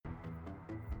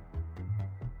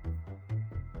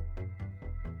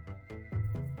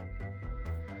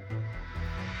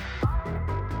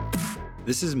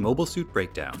This is Mobile Suit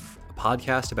Breakdown, a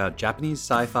podcast about Japanese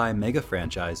sci-fi mega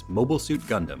franchise Mobile Suit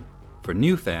Gundam, for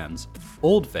new fans,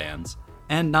 old fans,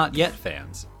 and not yet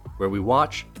fans, where we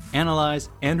watch,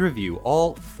 analyze, and review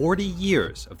all 40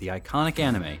 years of the iconic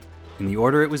anime in the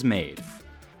order it was made.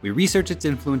 We research its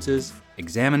influences,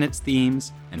 examine its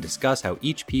themes, and discuss how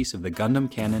each piece of the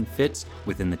Gundam canon fits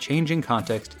within the changing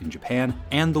context in Japan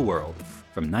and the world,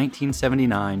 from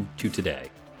 1979 to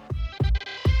today.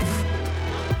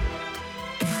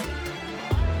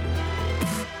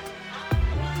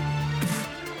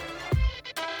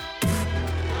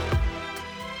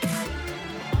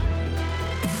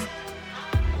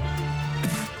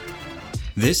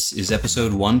 This is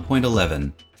episode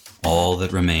 1.11, All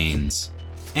That Remains.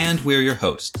 And we're your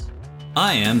hosts.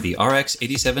 I am the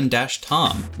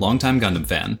RX-87-Tom, longtime Gundam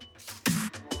fan.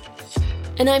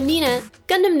 And I'm Nina,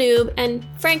 Gundam noob, and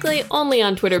frankly, only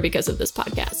on Twitter because of this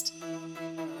podcast.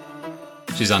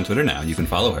 She's on Twitter now, you can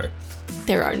follow her.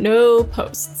 There are no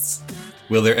posts.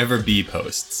 Will there ever be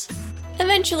posts?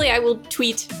 Eventually I will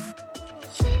tweet.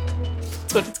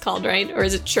 That's what it's called, right? Or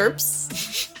is it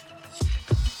chirps?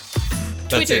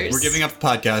 That's it. We're giving up the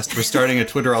podcast. We're starting a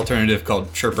Twitter alternative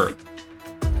called Chirper.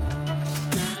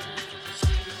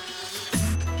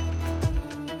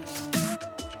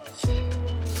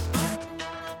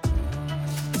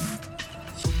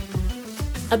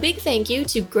 A big thank you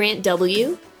to Grant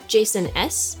W., Jason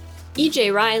S.,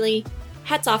 EJ Riley,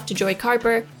 hats off to Joy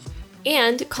Carper,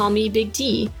 and Call Me Big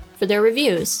T for their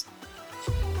reviews.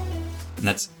 And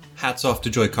that's hats off to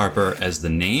Joy Carper as the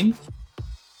name,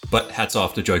 but hats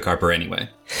off to Joy Carper anyway.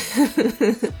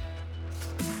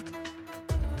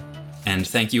 And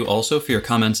thank you also for your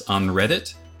comments on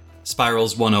Reddit,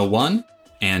 Spirals101,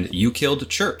 and You Killed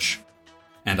Church.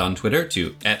 And on Twitter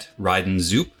to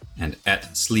 @RydenZoop and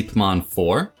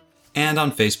 @Sleepmon4, and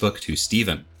on Facebook to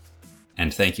Steven.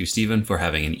 And thank you, Steven, for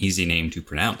having an easy name to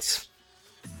pronounce.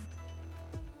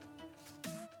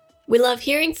 We love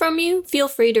hearing from you. Feel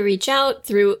free to reach out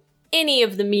through any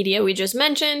of the media we just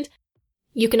mentioned.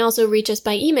 You can also reach us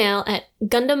by email at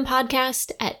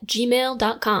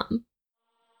gundampodcast@gmail.com.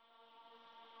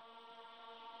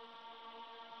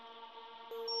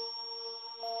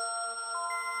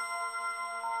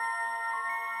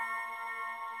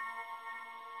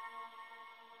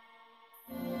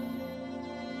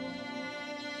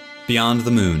 Beyond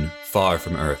the moon, far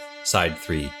from Earth, Side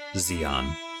 3,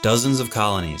 Zeon. Dozens of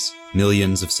colonies,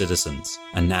 millions of citizens,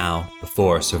 and now the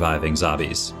 4 surviving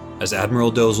Zabis. As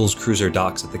Admiral Dozel's cruiser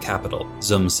docks at the capital,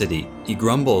 Zum City, he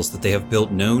grumbles that they have built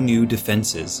no new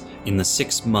defenses in the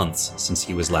 6 months since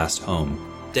he was last home.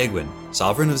 Degwin,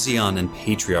 sovereign of Zeon and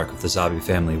patriarch of the Zabi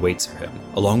family, waits for him,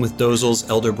 along with Dozel's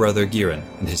elder brother Gihren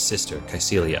and his sister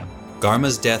Kycilia.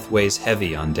 Garma's death weighs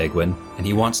heavy on Degwin, and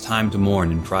he wants time to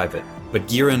mourn in private. But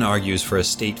Gihren argues for a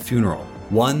state funeral,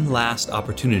 one last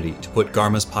opportunity to put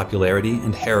Garma's popularity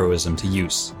and heroism to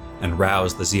use, and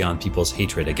rouse the Zeon people's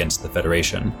hatred against the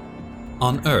Federation.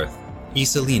 On Earth,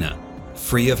 Iselina,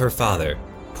 free of her father,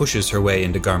 pushes her way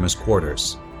into Garma's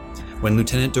quarters. When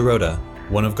Lieutenant Dorota,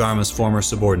 one of Garma's former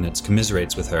subordinates,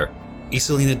 commiserates with her,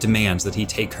 Iselina demands that he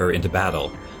take her into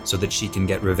battle so that she can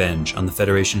get revenge on the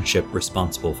Federation ship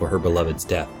responsible for her beloved's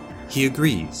death. He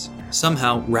agrees,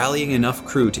 somehow rallying enough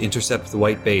crew to intercept the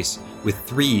White Base with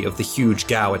 3 of the huge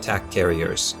Gao attack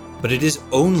carriers. But it is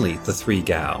only the 3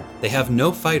 Gao. They have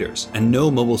no fighters and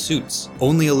no mobile suits,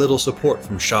 only a little support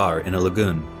from Char in a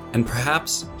lagoon. And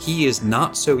perhaps he is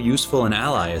not so useful an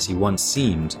ally as he once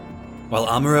seemed. While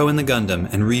Amuro in the Gundam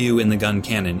and Ryu in the gun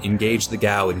cannon engage the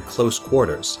Gao in close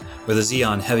quarters, where the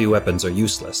Zeon heavy weapons are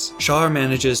useless, Char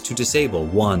manages to disable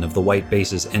one of the White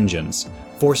Base's engines,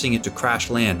 forcing it to crash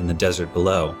land in the desert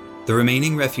below. The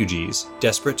remaining refugees,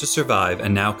 desperate to survive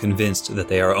and now convinced that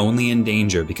they are only in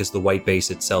danger because the White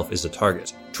Base itself is a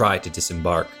target, try to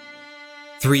disembark.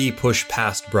 3 push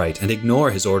past Bright and ignore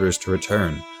his orders to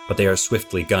return, but they are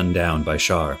swiftly gunned down by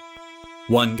Char.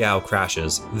 1 Gao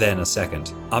crashes, then a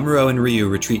second. Amuro and Ryu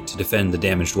retreat to defend the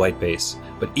damaged White Base,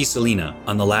 but Iselina,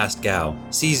 on the last Gao,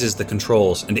 seizes the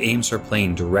controls and aims her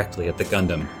plane directly at the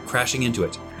Gundam, crashing into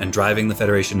it and driving the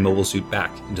Federation mobile suit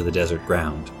back into the desert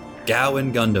ground. Gao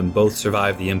and Gundam both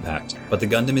survive the impact, but the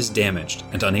Gundam is damaged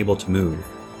and unable to move.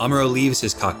 Amuro leaves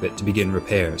his cockpit to begin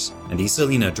repairs, and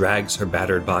Iselina drags her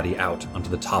battered body out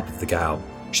onto the top of the Gao.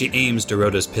 She aims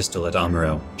Dorota's pistol at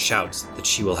Amuro, shouts that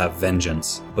she will have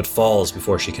vengeance, but falls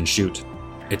before she can shoot.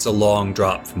 It's a long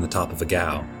drop from the top of a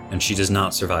Gao, and she does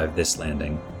not survive this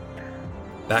landing.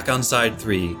 Back on Side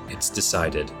 3, it's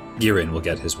decided. Gihren will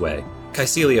get his way.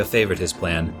 Kycilia favored his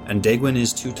plan, and Degwin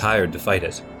is too tired to fight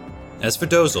it. As for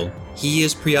Dozel, he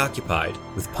is preoccupied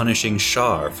with punishing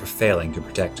Char for failing to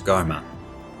protect Garma.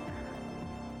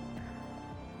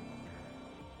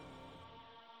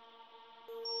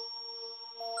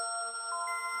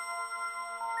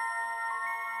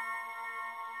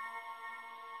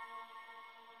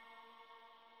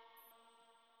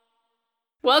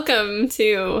 Welcome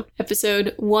to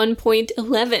episode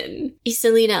 1.11.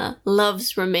 Iselina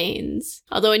loves remains.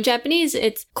 Although in Japanese,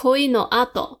 it's koi no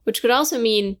ato, which could also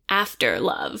mean after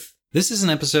love. This is an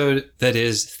episode that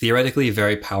is theoretically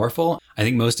very powerful. I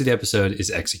think most of the episode is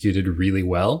executed really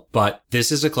well, but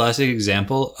this is a classic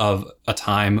example of a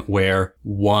time where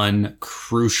one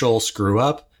crucial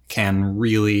screw-up can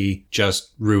really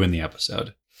just ruin the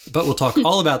episode. But we'll talk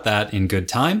all about that in good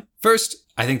time. First,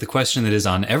 I think the question that is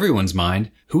on everyone's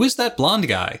mind, who is that blonde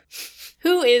guy?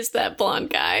 Who is that blonde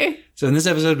guy? So in this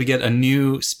episode, we get a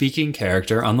new speaking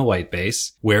character on the white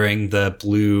base, wearing the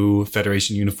blue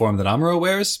Federation uniform that Amuro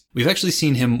wears. We've actually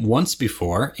seen him once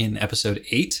before in episode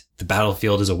 8, The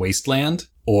Battlefield is a Wasteland,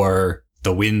 or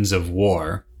The Winds of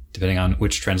War, depending on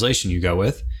which translation you go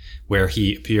with, where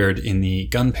he appeared in the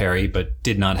Gunperry but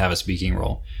did not have a speaking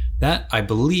role. That, I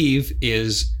believe,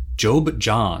 is Job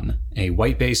John, a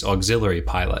white base auxiliary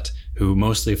pilot who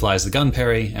mostly flies the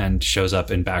Gunperry and shows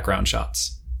up in background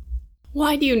shots.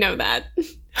 Why do you know that?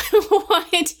 Why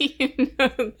do you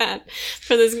know that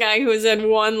for this guy who has had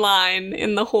one line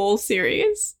in the whole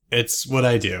series? It's what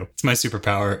I do. It's my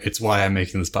superpower. It's why I'm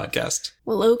making this podcast.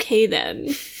 Well, okay then.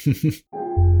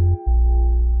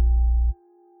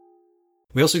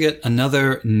 We also get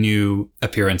another new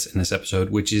appearance in this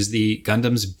episode, which is the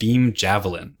Gundam's Beam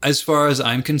Javelin. As far as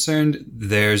I'm concerned,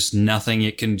 there's nothing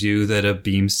it can do that a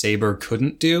Beam Saber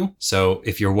couldn't do. So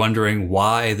if you're wondering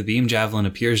why the Beam Javelin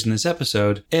appears in this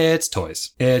episode, it's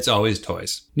toys. It's always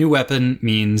toys. New weapon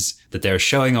means that they're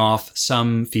showing off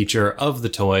some feature of the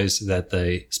toys that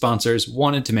the sponsors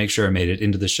wanted to make sure made it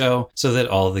into the show so that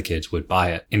all of the kids would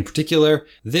buy it. In particular,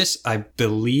 this, I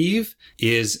believe,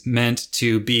 is meant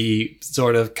to be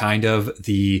sort of kind of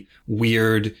the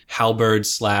weird halberd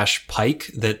 / pike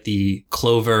that the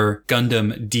Clover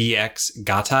Gundam DX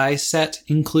Gatai set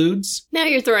includes. Now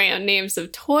you're throwing out names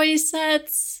of toy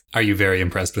sets. Are you very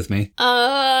impressed with me?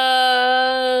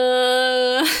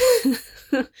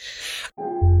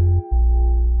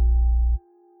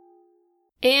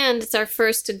 And it's our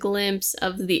first glimpse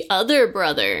of the other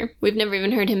brother. We've never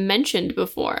even heard him mentioned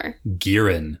before.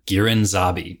 Gihren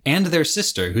Zabi, and their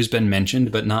sister, who's been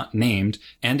mentioned but not named,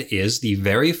 and is the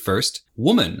very first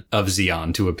woman of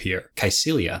Zeon to appear,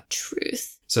 Kycilia.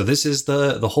 Truth. So this is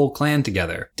the whole clan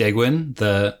together. Degwin,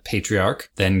 the patriarch,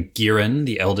 then Gihren,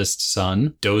 the eldest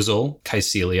son, Dozle,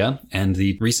 Kycilia, and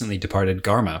the recently departed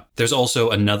Garma. There's also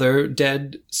another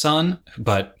dead son,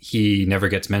 but he never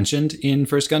gets mentioned in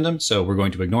First Gundam, so we're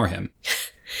going to ignore him.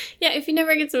 Yeah, if he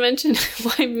never gets mentioned,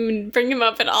 why even bring him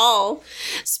up at all?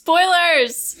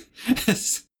 Spoilers!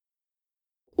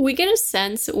 We get a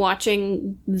sense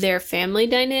watching their family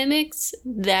dynamics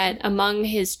that among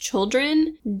his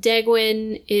children,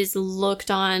 Degwin is looked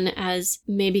on as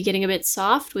maybe getting a bit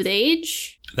soft with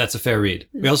age. That's a fair read.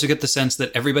 We also get the sense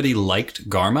that everybody liked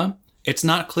Garma. It's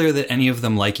not clear that any of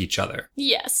them like each other.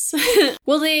 Yes.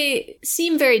 Well, they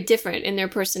seem very different in their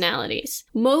personalities.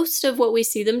 Most of what we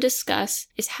see them discuss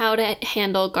is how to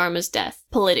handle Garma's death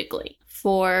politically.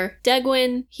 For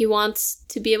Degwin, he wants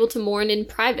to be able to mourn in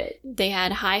private. They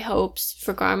had high hopes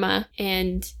for Garma,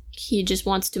 and he just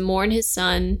wants to mourn his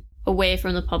son away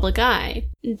from the public eye.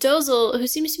 Dozle, who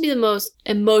seems to be the most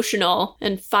emotional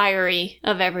and fiery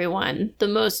of everyone, the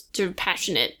most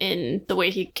passionate in the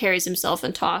way he carries himself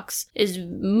and talks, is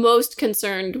most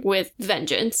concerned with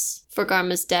vengeance for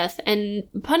Garma's death and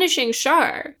punishing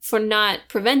Char for not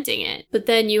preventing it. But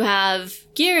then you have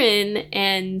Gihren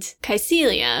and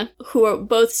Kycilia, who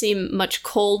both seem much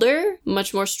colder,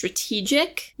 much more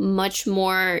strategic, much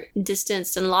more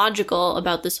distanced and logical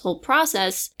about this whole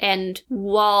process. And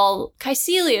while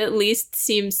Kycilia at least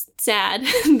seems sad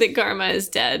that Garma is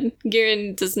dead,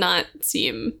 Gihren does not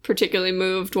seem particularly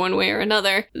moved one way or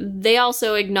another. They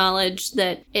also acknowledge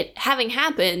that it having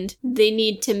happened, they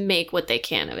need to make what they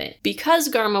can of it. Because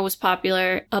Garma was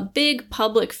popular, a big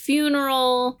public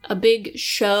funeral, a big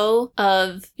show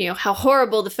of, how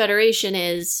horrible the Federation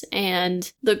is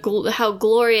and how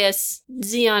glorious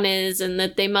Zeon is and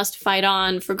that they must fight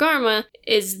on for Garma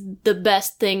is the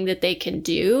best thing that they can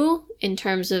do in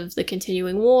terms of the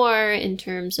continuing war, in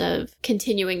terms of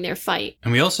continuing their fight.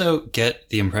 And we also get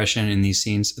the impression in these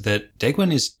scenes that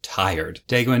Degwin is tired.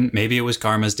 Degwin, maybe it was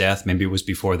Garma's death, maybe it was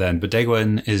before then, but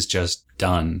Degwin is just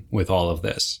done with all of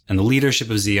this. And the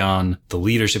leadership of Zeon, the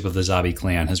leadership of the Zabi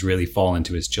clan has really fallen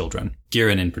to his children.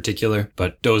 Gihren in particular,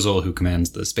 but Dozle, who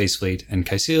commands the space fleet, and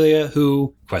Kycilia,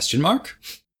 who, ?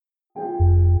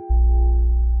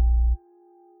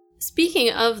 Speaking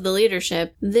of the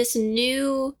leadership, this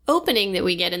new opening that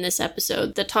we get in this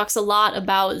episode that talks a lot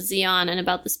about Zeon and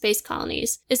about the space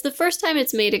colonies is the first time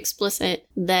it's made explicit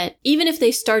that even if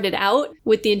they started out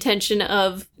with the intention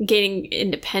of gaining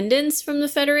independence from the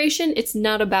Federation, it's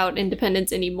not about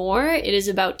independence anymore. It is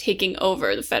about taking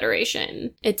over the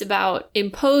Federation. It's about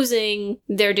imposing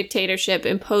their dictatorship,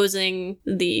 imposing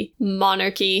the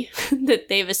monarchy that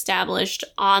they've established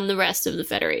on the rest of the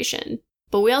Federation.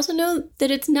 But we also know that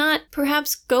it's not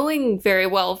perhaps going very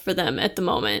well for them at the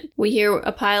moment. We hear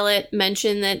a pilot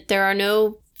mention that there are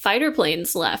no fighter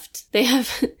planes left.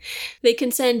 They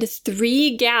can send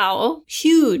 3 GAU,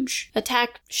 huge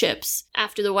attack ships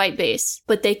after the White Base,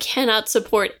 but they cannot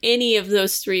support any of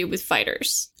those 3 with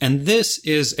fighters. And this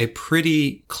is a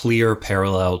pretty clear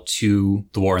parallel to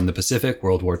the war in the Pacific,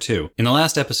 World War II. In the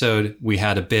last episode, we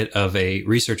had a bit of a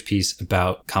research piece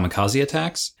about kamikaze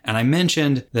attacks, and I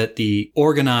mentioned that the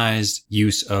organized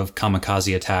use of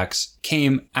kamikaze attacks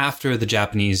came after the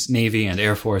Japanese Navy and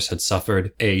Air Force had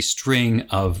suffered a string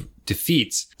of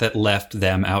defeats that left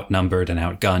them outnumbered and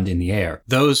outgunned in the air.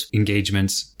 Those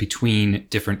engagements between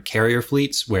different carrier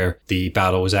fleets, where the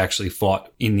battle was actually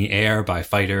fought in the air by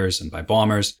fighters and by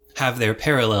bombers, have their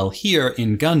parallel here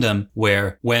in Gundam,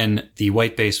 where when the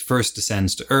White Base first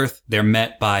descends to Earth, they're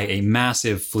met by a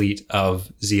massive fleet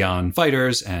of Zeon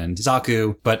fighters and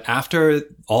Zaku. But after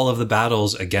all of the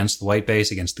battles against the White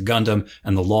Base, against the Gundam,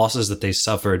 and the losses that they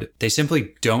suffered, they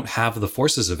simply don't have the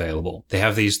forces available. They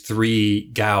have these 3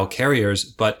 GAU carriers,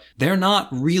 but they're not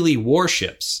really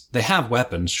warships. They have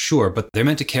weapons, sure, but they're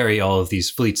meant to carry all of these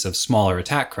fleets of smaller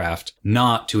attack craft,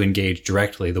 not to engage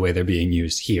directly the way they're being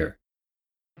used here.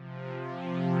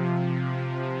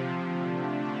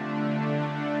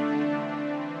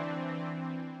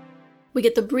 We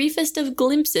get the briefest of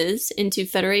glimpses into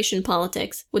Federation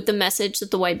politics with the message that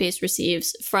the White Base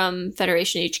receives from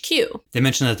Federation HQ. They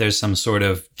mention that there's some sort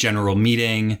of general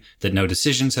meeting, that no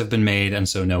decisions have been made, and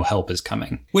so no help is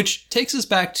coming. Which takes us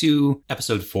back to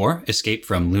episode 4, Escape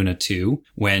from Luna 2,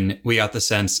 when we got the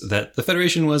sense that the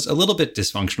Federation was a little bit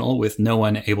dysfunctional, with no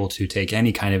one able to take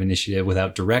any kind of initiative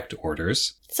without direct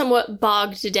orders. Somewhat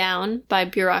bogged down by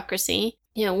bureaucracy.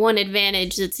 You know, one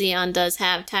advantage that Zeon does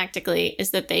have tactically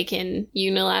is that they can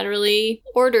unilaterally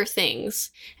order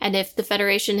things. And if the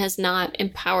Federation has not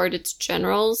empowered its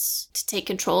generals to take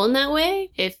control in that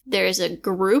way, if there's a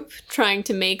group trying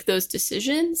to make those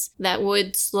decisions, that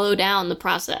would slow down the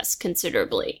process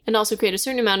considerably. And also create a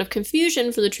certain amount of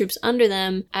confusion for the troops under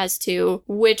them as to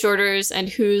which orders and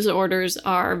whose orders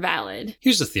are valid.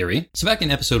 Here's the theory. So back in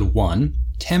episode 1,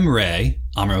 Temrei,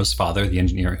 Amuro's father, the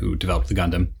engineer who developed the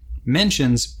Gundam,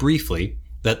 mentions briefly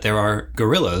that there are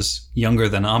guerrillas younger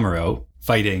than Amuro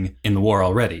fighting in the war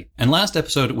already. And last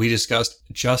episode, we discussed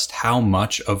just how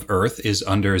much of Earth is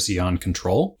under Zeon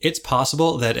control. It's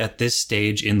possible that at this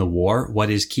stage in the war,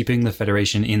 what is keeping the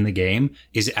Federation in the game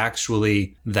is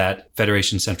actually that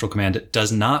Federation Central Command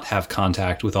does not have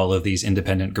contact with all of these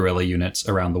independent guerrilla units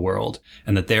around the world,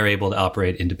 and that they're able to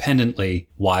operate independently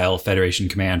while Federation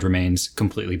Command remains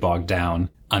completely bogged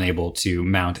down, unable to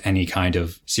mount any kind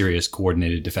of serious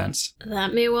coordinated defense.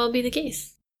 That may well be the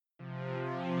case.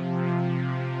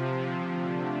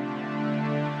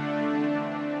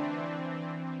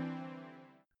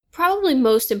 Probably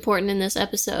most important in this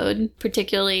episode,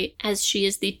 particularly as she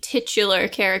is the titular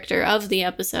character of the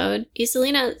episode,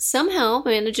 Iselina somehow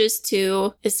manages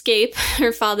to escape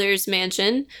her father's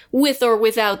mansion, with or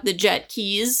without the jet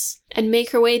keys, and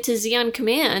make her way to Zeon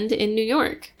Command in New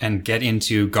York. And get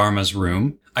into Garma's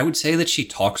room. I would say that she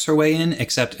talks her way in,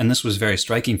 except, and this was very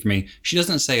striking for me, she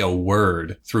doesn't say a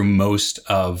word through most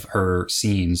of her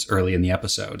scenes early in the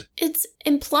episode. It's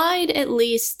implied, at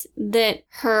least, that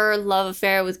her love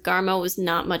affair with Garma was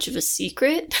not much of a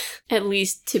secret, at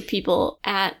least to people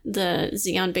at the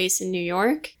Zeon base in New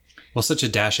York. Well, such a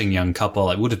dashing young couple,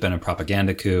 it would have been a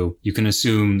propaganda coup. You can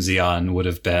assume Zeon would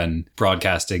have been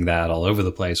broadcasting that all over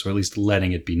the place, or at least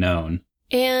letting it be known.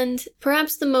 And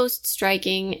perhaps the most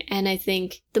striking, and I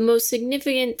think the most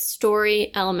significant story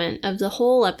element of the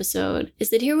whole episode,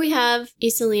 is that here we have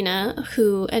Iselina,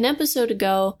 who an episode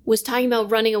ago was talking about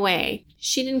running away.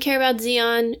 She didn't care about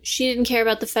Zeon, she didn't care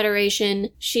about the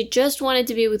Federation, she just wanted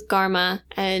to be with Garma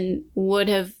and would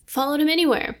have followed him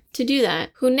anywhere to do that.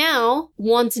 Who now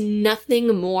wants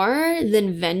nothing more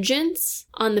than vengeance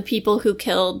on the people who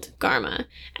killed Garma.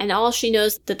 And all she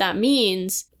knows that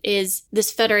means is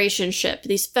this Federation ship,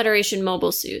 these Federation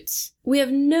mobile suits. We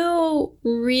have no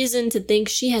reason to think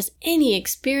she has any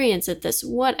experience at this,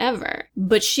 whatever.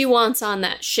 But she wants on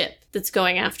that ship that's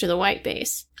going after the White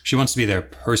Base. She wants to be there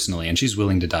personally, and she's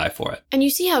willing to die for it. And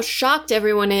you see how shocked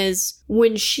everyone is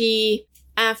when she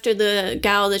after the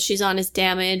Gao that she's on is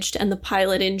damaged and the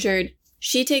pilot injured,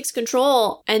 she takes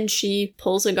control and she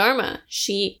pulls a Garma.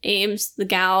 She aims the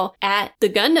Gao at the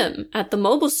Gundam, at the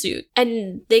mobile suit,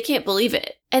 and they can't believe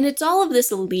it. And it's all of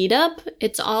this lead up.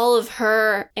 It's all of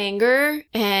her anger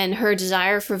and her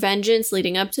desire for vengeance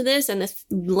leading up to this and the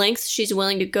lengths she's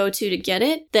willing to go to get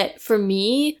it that for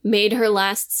me made her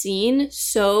last scene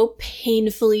so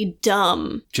painfully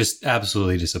dumb. Just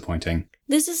absolutely disappointing.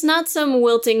 This is not some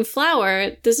wilting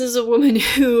flower. This is a woman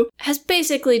who has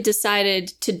basically decided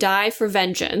to die for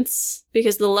vengeance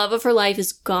because the love of her life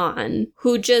is gone,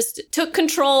 who just took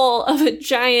control of a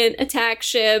giant attack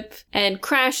ship and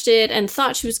crashed it and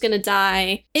thought she was going to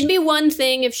die. It'd be one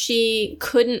thing if she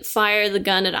couldn't fire the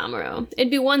gun at Amuro. It'd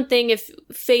be one thing if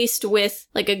faced with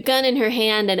like a gun in her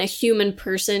hand and a human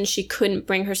person she couldn't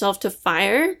bring herself to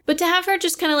fire. But to have her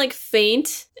just kind of like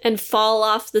faint and fall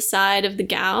off the side of the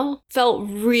Gao felt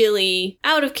really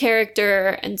out of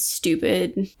character and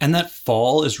stupid. And that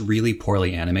fall is really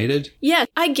poorly animated. Yeah,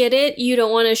 I get it. You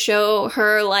don't want to show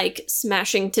her like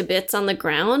smashing to bits on the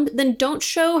ground. Then don't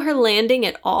show her landing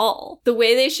at all. The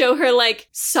way they show her like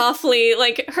softly,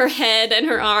 like her head and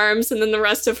her arms and then the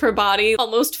rest of her body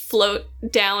almost float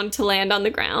down to land on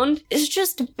the ground is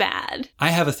just bad. I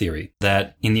have a theory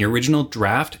that in the original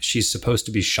draft, she's supposed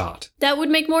to be shot. That would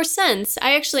make more sense.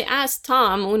 I actually asked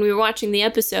Tom when we were watching the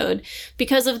episode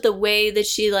because of the way that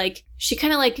she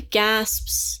kind of like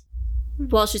gasps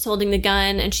while she's holding the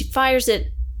gun and she fires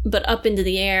it but up into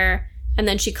the air and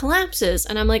then she collapses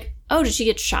and I'm like, oh, did she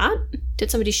get shot? Did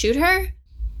somebody shoot her?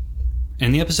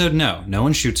 In the episode, no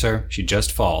one shoots her. She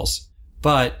just falls.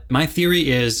 But my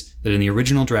theory is that in the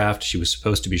original draft, she was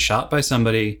supposed to be shot by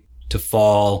somebody to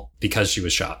fall because she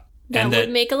was shot. That would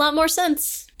make a lot more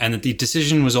sense. And that the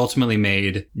decision was ultimately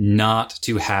made not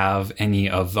to have any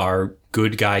of our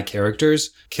good guy characters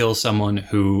kill someone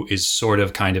who is sort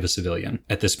of kind of a civilian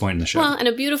at this point in the show. Well, and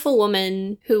a beautiful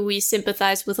woman who we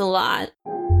sympathize with a lot.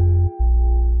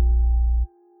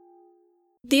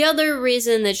 The other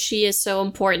reason that she is so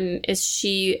important is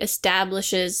she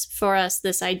establishes for us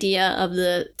this idea of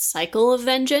the cycle of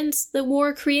vengeance that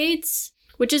war creates,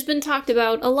 which has been talked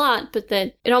about a lot, but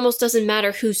that it almost doesn't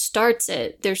matter who starts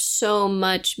it. There's so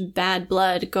much bad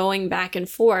blood going back and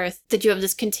forth that you have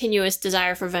this continuous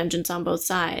desire for vengeance on both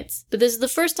sides. But this is the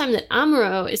first time that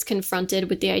Amuro is confronted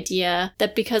with the idea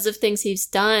that because of things he's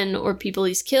done or people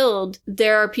he's killed,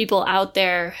 there are people out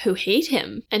there who hate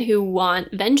him and who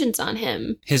want vengeance on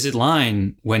him. His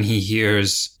line when he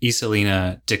hears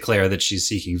Iselina declare that she's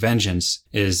seeking vengeance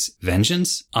is,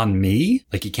 vengeance on me?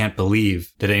 Like he can't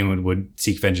believe that anyone would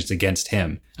seek vengeance against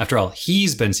him. After all,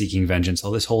 he's been seeking vengeance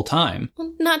all this whole time.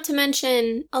 Well, not to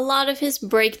mention, a lot of his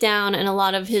breakdown and a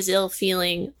lot of his ill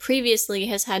feeling previously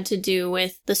has had to do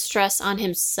with the stress on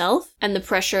himself and the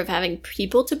pressure of having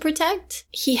people to protect.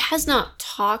 He has not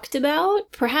talked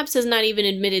about, perhaps has not even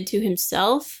admitted to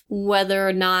himself, whether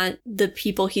or not the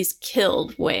people he's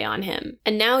killed weigh on him.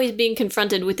 And now he's being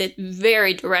confronted with it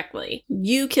very directly.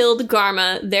 You killed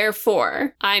Garma,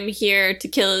 therefore I'm here to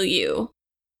kill you.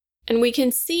 And we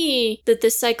can see that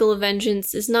this cycle of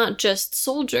vengeance is not just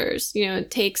soldiers. You know, it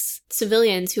takes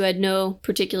civilians who had no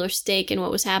particular stake in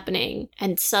what was happening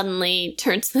and suddenly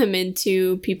turns them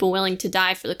into people willing to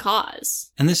die for the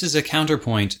cause. And this is a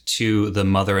counterpoint to the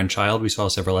mother and child we saw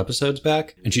several episodes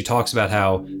back. And she talks about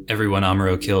how everyone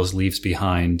Amuro kills leaves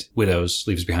behind widows,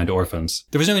 leaves behind orphans.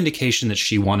 There was no indication that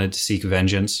she wanted to seek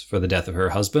vengeance for the death of her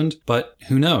husband, but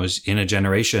who knows, in a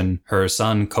generation, her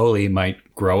son Koli might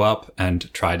grow up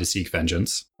and try to seek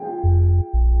vengeance.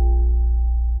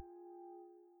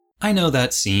 I know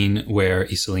that scene where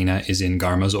Iselina is in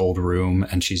Garma's old room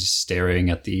and she's staring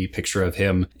at the picture of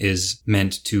him is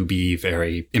meant to be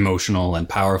very emotional and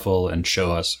powerful and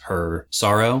show us her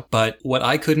sorrow. But what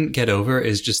I couldn't get over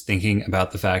is just thinking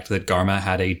about the fact that Garma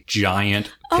had a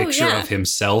giant picture of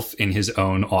himself in his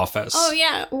own office. Oh,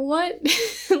 yeah. What?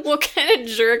 What kind of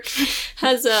jerk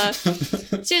has a...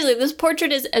 Seriously, this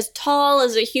portrait is as tall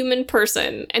as a human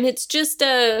person, and it's just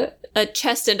a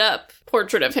chested up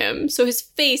portrait of him. So his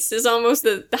face is almost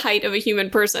the height of a human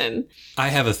person. I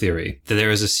have a theory that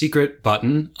there is a secret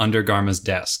button under Garma's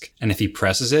desk, and if he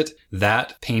presses it,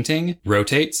 that painting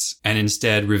rotates and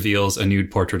instead reveals a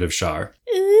nude portrait of Char.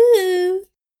 Ooh.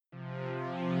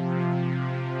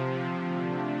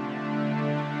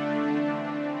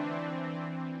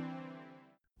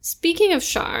 Speaking of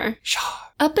Char,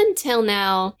 up until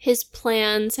now, his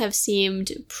plans have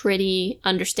seemed pretty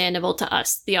understandable to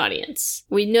us, the audience.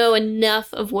 We know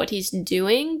enough of what he's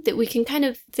doing that we can kind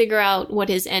of figure out what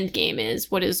his end game is,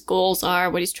 what his goals are,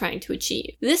 what he's trying to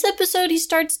achieve. This episode, he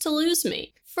starts to lose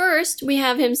me. First, we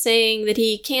have him saying that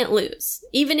he can't lose,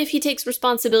 even if he takes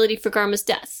responsibility for Garma's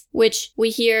death, which we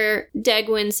hear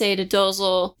Degwin say to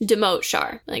Dozle, demote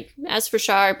Shar. Like, as for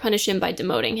Shar, punish him by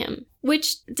demoting him.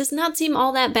 Which does not seem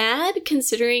all that bad,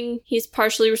 considering he's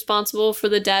partially responsible for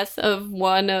the death of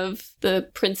one of the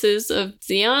princes of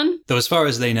Zeon. Though as far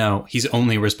as they know, he's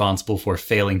only responsible for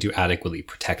failing to adequately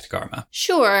protect Garma.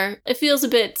 Sure, it feels a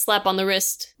bit slap on the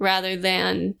wrist rather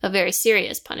than a very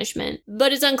serious punishment,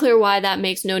 but it's unclear why that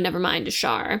makes no nevermind to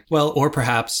Shar. Well, or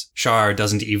perhaps Shar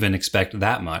doesn't even expect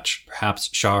that much. Perhaps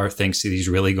Shar thinks that he's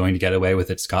really going to get away with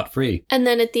it scot-free. And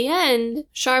then at the end,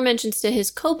 Shar mentions to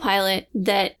his co-pilot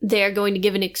that they're going to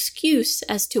give an excuse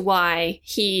as to why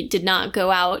he did not go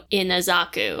out in a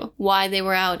Zaku, why they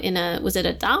were out in was it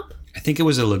a Dop? I think it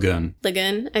was a lagoon.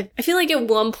 Lagoon. I feel like at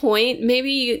one point,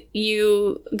 maybe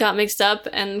you got mixed up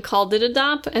and called it a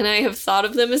Dop, and I have thought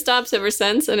of them as Dops ever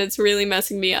since, and it's really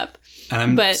messing me up.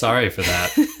 And I'm sorry for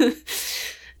that.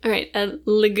 All right, a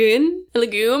lagoon? A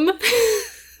legume?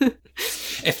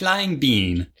 A flying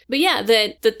bean. But yeah,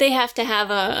 that they have to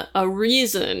have a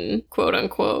reason, quote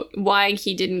unquote, why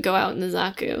he didn't go out in the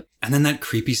Zaku. And then that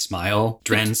creepy smile.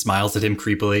 Dren smiles at him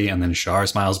creepily, and then Shar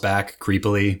smiles back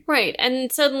creepily. Right,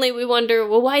 and suddenly we wonder,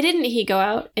 well, why didn't he go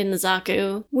out in the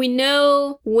Zaku? We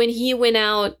know when he went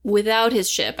out without his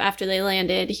ship after they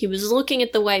landed, he was looking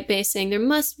at the white base saying there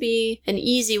must be an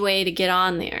easy way to get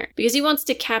on there. Because he wants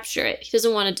to capture it. He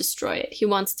doesn't want to destroy it. He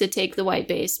wants to take the white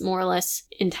base more or less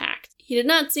intact. He did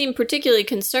not seem particularly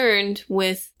concerned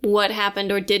with what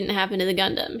happened or didn't happen to the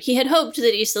Gundam. He had hoped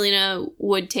that Iselina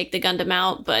would take the Gundam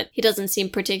out, but he doesn't seem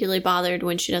particularly bothered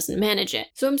when she doesn't manage it.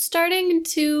 So I'm starting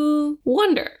to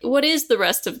wonder, what is the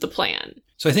rest of the plan?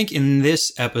 So I think in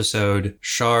this episode,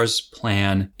 Shar's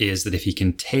plan is that if he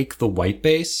can take the white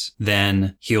base,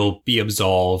 then he'll be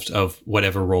absolved of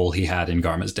whatever role he had in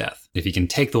Garma's death. If he can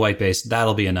take the white base,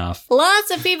 that'll be enough.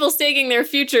 Lots of people staking their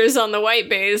futures on the white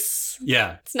base.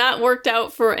 Yeah. It's not worked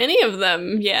out for any of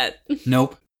them yet.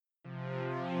 Nope.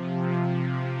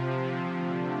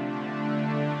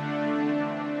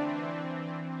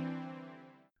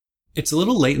 It's a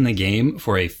little late in the game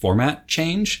for a format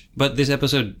change, but this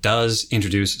episode does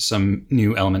introduce some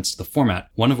new elements to the format,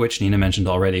 one of which Nina mentioned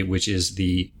already, which is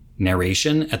the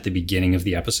narration at the beginning of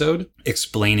the episode,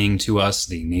 explaining to us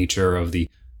the nature of the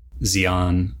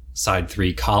Zeon Side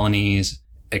 3 colonies,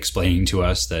 explaining to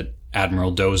us that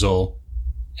Admiral Dozle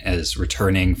is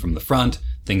returning from the front,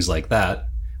 things like that,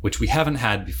 which we haven't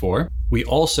had before. We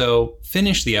also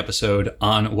finish the episode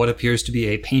on what appears to be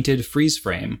a painted freeze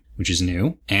frame, which is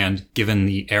new. And given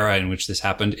the era in which this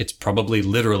happened, it's probably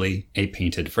literally a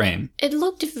painted frame. It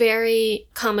looked very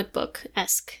comic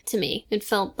book-esque to me. It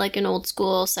felt like an old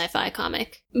school sci-fi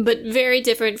comic, but very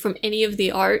different from any of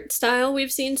the art style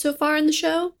we've seen so far in the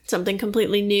show. Something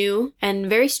completely new and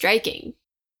very striking.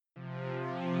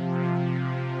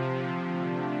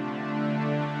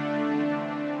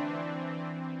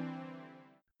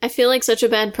 I feel like such a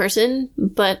bad person,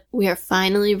 but we are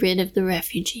finally rid of the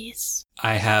refugees.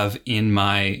 I have in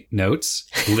my notes,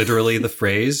 literally the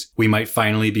phrase, we might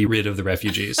finally be rid of the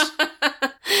refugees.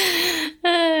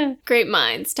 Great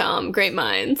minds, Tom. Great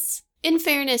minds. In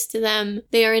fairness to them,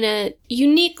 they are in a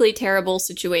uniquely terrible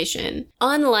situation.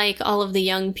 Unlike all of the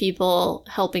young people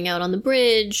helping out on the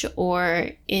bridge or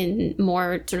in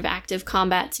more sort of active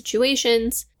combat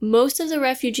situations, most of the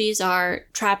refugees are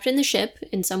trapped in the ship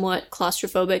in somewhat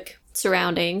claustrophobic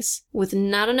surroundings with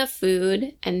not enough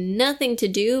food and nothing to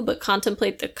do but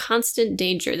contemplate the constant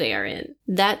danger they are in.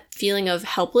 That feeling of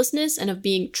helplessness and of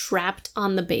being trapped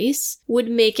on the base would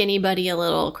make anybody a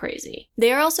little crazy.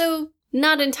 They are also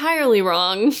not entirely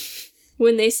wrong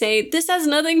when they say, this has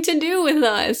nothing to do with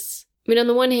us. I mean, on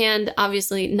the one hand,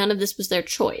 obviously, none of this was their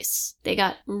choice. They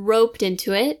got roped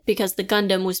into it because the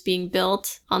Gundam was being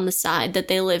built on the side that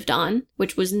they lived on,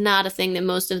 which was not a thing that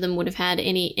most of them would have had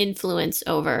any influence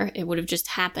over. It would have just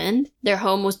happened. Their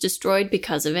home was destroyed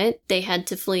because of it. They had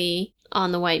to flee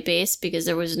on the white base because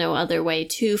there was no other way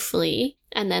to flee.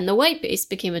 And then the white base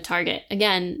became a target.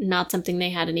 Again, not something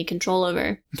they had any control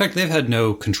over. In fact, they've had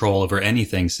no control over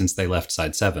anything since they left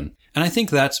Side 7. And I think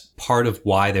that's part of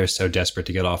why they're so desperate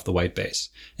to get off the white base.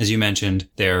 As you mentioned,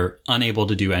 they're unable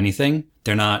to do anything.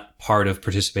 They're not part of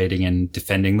participating in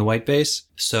defending the white base.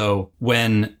 So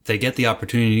when they get the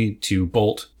opportunity to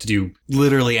bolt, to do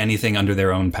literally anything under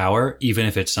their own power, even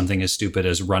if it's something as stupid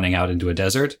as running out into a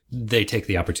desert, they take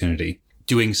the opportunity.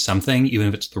 Doing something, even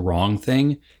if it's the wrong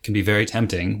thing, can be very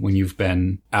tempting when you've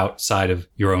been outside of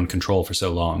your own control for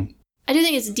so long. I do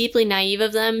think it's deeply naive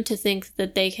of them to think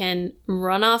that they can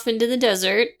run off into the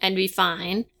desert and be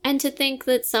fine, and to think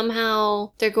that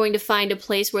somehow they're going to find a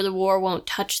place where the war won't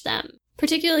touch them.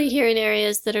 particularly here in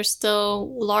areas that are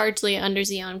still largely under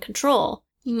Zeon control.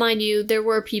 Mind you, there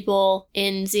were people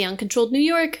in Zeon-controlled New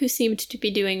York who seemed to be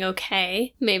doing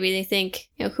okay. Maybe they think,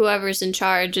 whoever's in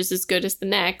charge is as good as the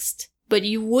next. But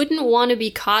you wouldn't want to be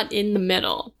caught in the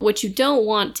middle. What you don't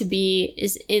want to be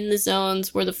is in the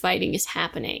zones where the fighting is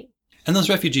happening. And those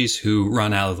refugees who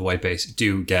run out of the White Base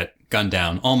do get gunned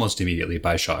down almost immediately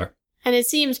by Char. And it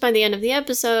seems by the end of the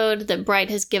episode that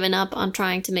Bright has given up on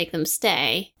trying to make them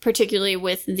stay, particularly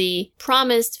with the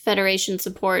promised Federation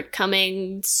support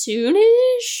coming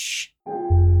soonish.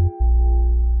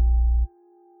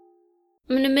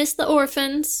 I'm gonna miss the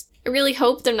orphans. I really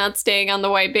hope they're not staying on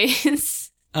the White Base.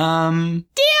 Damn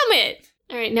it!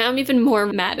 Alright, now I'm even more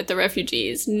mad at the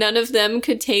refugees. None of them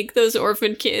could take those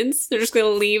orphan kids. They're just gonna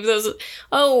leave those...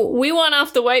 Oh, we want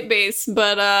off the White Base,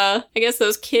 but I guess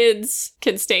those kids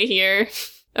can stay here.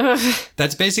 Ugh.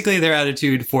 That's basically their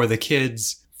attitude for the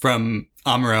kids from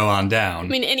Amuro on down. I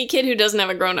mean, any kid who doesn't have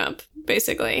a grown-up,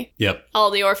 basically. Yep.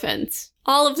 All the orphans.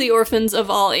 All of the orphans of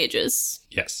all ages.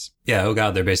 Yes. Yeah, oh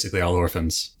god, they're basically all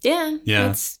orphans. Yeah.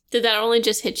 Yeah. Did that only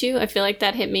just hit you? I feel like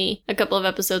that hit me a couple of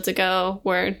episodes ago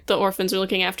where the orphans are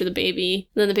looking after the baby.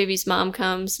 And then the baby's mom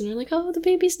comes and they're like, oh, the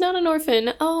baby's not an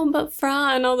orphan. Oh, but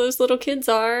Fra and all those little kids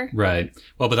are. Right.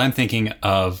 Well, but I'm thinking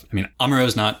of,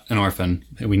 Amuro's not an orphan.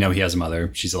 We know he has a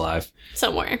mother. She's alive.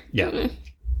 Somewhere. Yeah. Mm.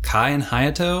 Kai and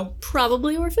Hayato?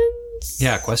 Probably orphans?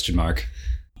 Yeah, question mark.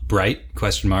 Bright?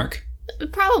 Question mark.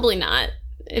 Probably not.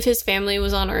 If his family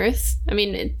was on Earth.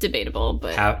 It's debatable,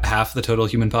 but... Half the total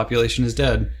human population is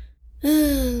dead.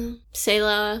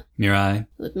 Sayla. Mirai.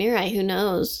 With Mirai, who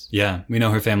knows? Yeah, we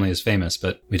know her family is famous,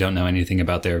 but we don't know anything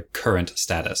about their current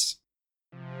status.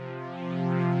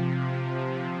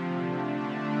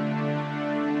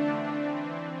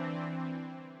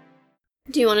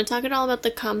 Do you want to talk at all about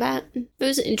the combat? It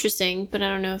was interesting, but I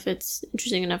don't know if it's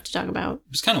interesting enough to talk about.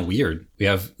 It was kind of weird. We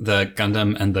have the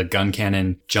Gundam and the gun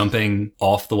cannon jumping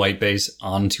off the White Base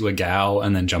onto a Gao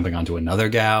and then jumping onto another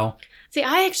Gao. See,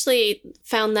 I actually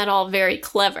found that all very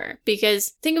clever, because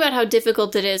think about how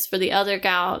difficult it is for the other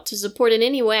Gao to support in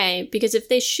any way, because if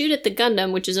they shoot at the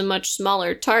Gundam, which is a much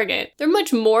smaller target, they're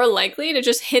much more likely to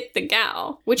just hit the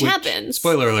Gao, which happens.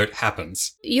 Spoiler alert,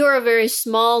 happens. You're a very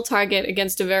small target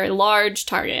against a very large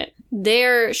target.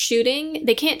 They're shooting,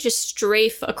 they can't just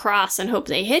strafe across and hope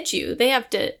they hit you. They have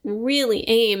to really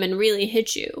aim and really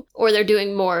hit you, or they're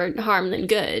doing more harm than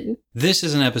good. This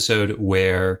is an episode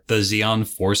where the Zeon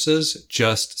forces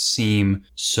just seem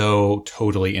so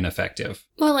totally ineffective.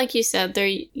 Well, like you said,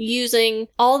 they're using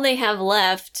all they have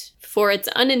left for its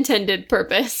unintended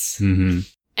purpose. Mm-hmm.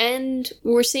 And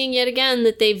we're seeing yet again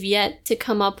that they've yet to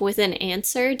come up with an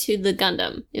answer to the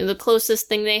Gundam. The closest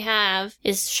thing they have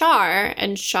is Char,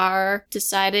 and Char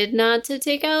decided not to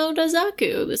take out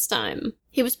Azaku this time.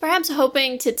 He was perhaps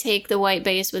hoping to take the White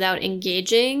Base without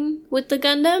engaging with the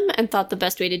Gundam, and thought the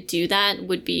best way to do that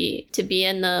would be to be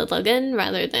in the Logan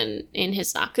rather than in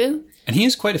Hisaku. And he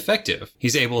is quite effective.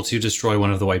 He's able to destroy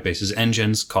one of the White Base's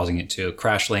engines, causing it to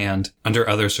crash land. Under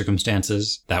other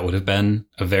circumstances, that would have been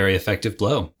a very effective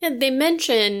blow. Yeah, they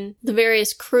mention the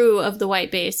various crew of the White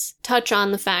Base touch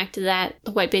on the fact that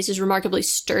the White Base is remarkably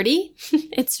sturdy.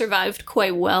 It survived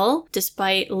quite well,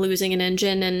 despite losing an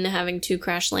engine and having to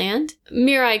crash land.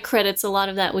 Mirai credits a lot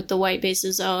of that with the White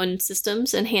Base's own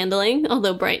systems and handling,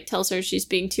 although Bright tells her she's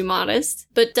being too modest.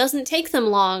 But doesn't take them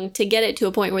long to get it to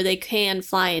a point where they can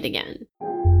fly it again.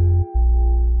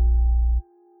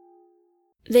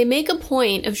 They make a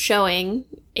point of showing,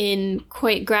 in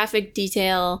quite graphic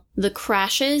detail, the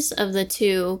crashes of the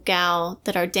two Gao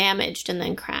that are damaged and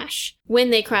then crash. When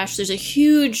they crash, there's a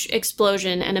huge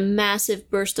explosion and a massive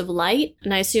burst of light,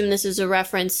 and I assume this is a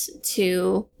reference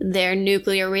to their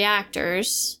nuclear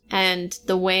reactors and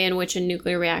the way in which a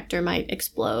nuclear reactor might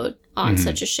explode on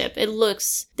such a ship. It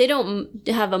looks... They don't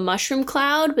have a mushroom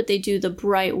cloud, but they do the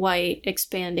bright white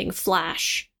expanding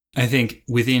flash. I think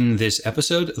within this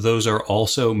episode, those are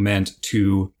also meant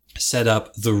to set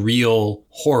up the real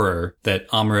horror that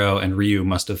Amuro and Ryu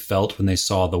must have felt when they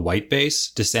saw the White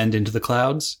Base descend into the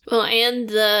clouds. Well, and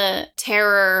the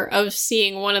terror of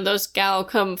seeing one of those Gao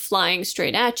come flying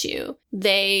straight at you.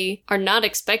 They are not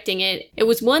expecting it. It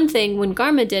was one thing when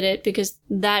Garma did it because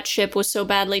that ship was so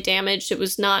badly damaged it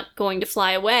was not going to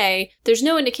fly away. There's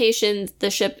no indication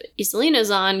the ship Iselina's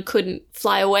on couldn't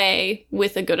fly away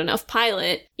with a good enough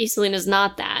pilot. Iselina's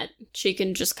not that. She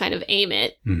can just kind of aim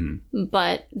it. Mm-hmm.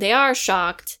 But they are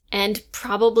shocked and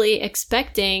probably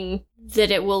expecting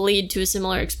that it will lead to a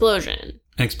similar explosion.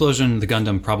 An explosion the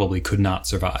Gundam probably could not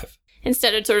survive.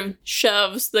 Instead, it sort of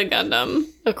shoves the Gundam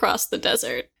across the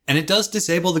desert. And it does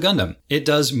disable the Gundam. It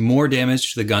does more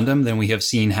damage to the Gundam than we have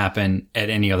seen happen at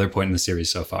any other point in the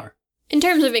series so far. In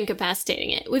terms of incapacitating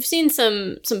it, we've seen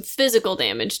some physical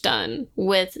damage done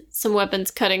with some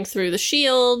weapons cutting through the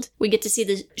shield. We get to see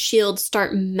the shield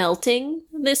start melting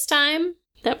this time.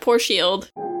 That poor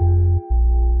shield.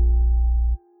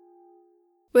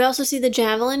 We also see the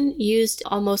javelin used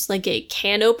almost like a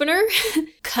can opener,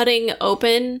 cutting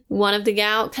open one of the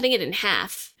Gao, cutting it in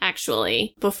half,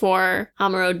 actually, before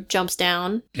Amuro jumps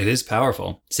down. It is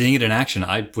powerful. Seeing it in action,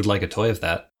 I would like a toy of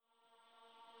that.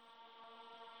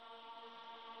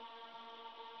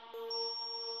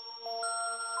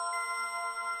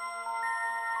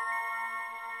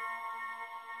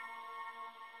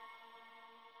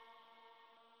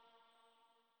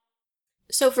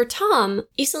 So for Tom,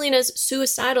 Iselina's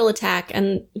suicidal attack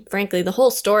and, frankly, the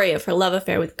whole story of her love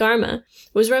affair with Garma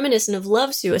was reminiscent of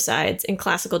love suicides in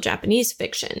classical Japanese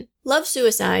fiction. Love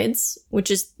suicides, which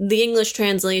is the English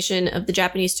translation of the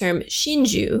Japanese term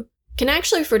shinju, can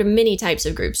actually refer to many types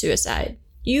of group suicide,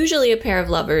 usually a pair of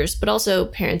lovers, but also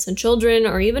parents and children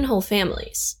or even whole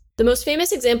families. The most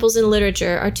famous examples in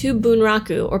literature are two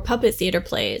bunraku, or puppet theater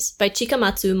plays, by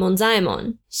Chikamatsu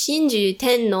Monzaemon, Shinju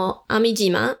Ten no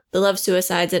Amijima, the love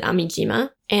suicides at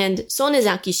Amijima, and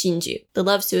Sonezaki Shinju, the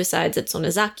love suicides at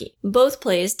Sonezaki. Both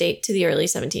plays date to the early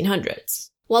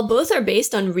 1700s. While both are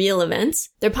based on real events,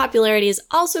 their popularity is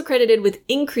also credited with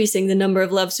increasing the number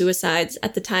of love suicides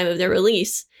at the time of their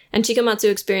release, and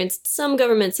Chikamatsu experienced some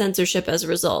government censorship as a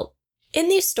result. In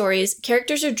these stories,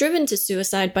 characters are driven to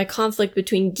suicide by conflict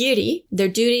between giri, their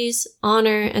duties,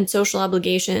 honor, and social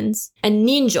obligations, and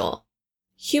ninjo,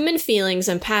 human feelings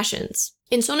and passions.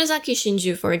 In Sonezaki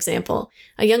Shinju, for example,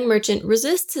 a young merchant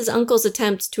resists his uncle's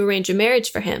attempts to arrange a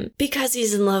marriage for him because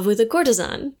he's in love with a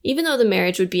courtesan, even though the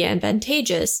marriage would be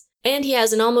advantageous, and he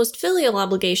has an almost filial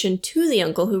obligation to the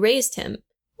uncle who raised him.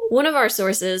 One of our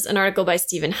sources, an article by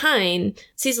Stephen Hine,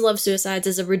 sees love suicides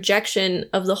as a rejection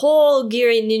of the whole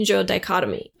Giri-Ninjo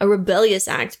dichotomy, a rebellious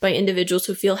act by individuals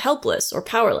who feel helpless or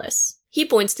powerless. He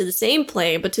points to the same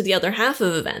play, but to the other half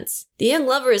of events. The young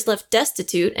lover is left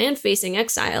destitute and facing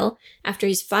exile after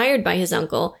he's fired by his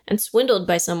uncle and swindled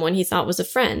by someone he thought was a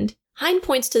friend. Hine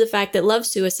points to the fact that love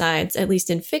suicides, at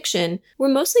least in fiction, were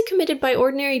mostly committed by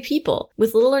ordinary people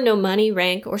with little or no money,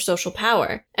 rank, or social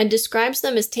power, and describes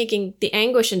them as taking the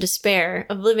anguish and despair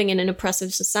of living in an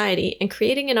oppressive society and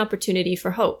creating an opportunity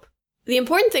for hope. The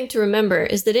important thing to remember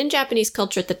is that in Japanese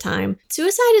culture at the time,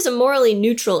 suicide is a morally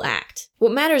neutral act.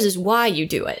 What matters is why you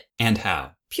do it. And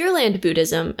how. Pure Land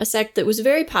Buddhism, a sect that was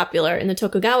very popular in the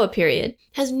Tokugawa period,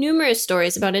 has numerous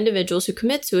stories about individuals who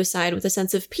commit suicide with a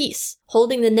sense of peace,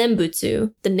 holding the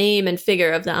Nembutsu, the name and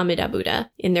figure of the Amida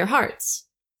Buddha, in their hearts.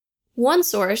 One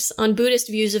source on Buddhist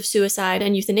views of suicide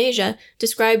and euthanasia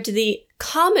described the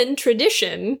common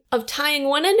tradition of tying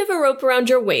one end of a rope around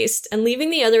your waist and leaving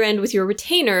the other end with your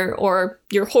retainer, or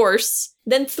your horse,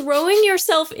 then throwing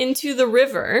yourself into the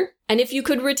river, and if you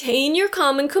could retain your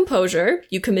calm and composure,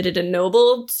 you committed a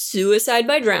noble suicide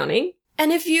by drowning.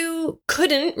 And if you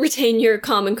couldn't retain your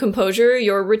calm and composure,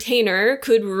 your retainer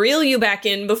could reel you back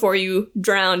in before you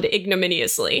drowned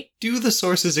ignominiously. Do the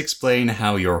sources explain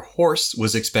how your horse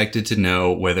was expected to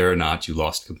know whether or not you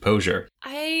lost composure?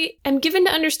 I am given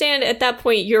to understand at that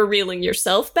point you're reeling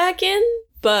yourself back in,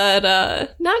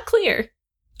 but not clear.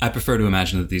 I prefer to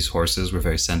imagine that these horses were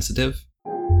very sensitive.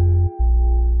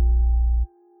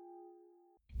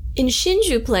 In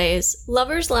Shinju plays,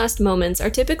 lovers' last moments are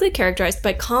typically characterized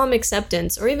by calm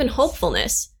acceptance or even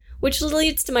hopefulness, which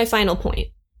leads to my final point.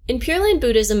 In Pure Land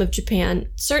Buddhism of Japan,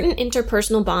 certain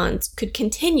interpersonal bonds could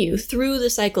continue through the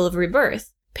cycle of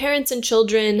rebirth. Parents and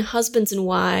children, husbands and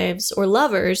wives, or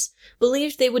lovers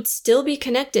believed they would still be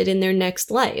connected in their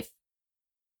next life.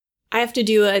 I have to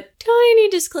do a tiny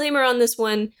disclaimer on this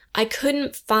one. I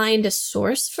couldn't find a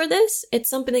source for this. It's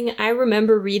something I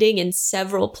remember reading in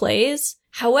several plays.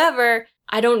 However,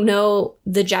 I don't know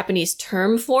the Japanese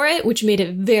term for it, which made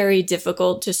it very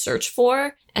difficult to search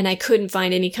for, and I couldn't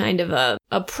find any kind of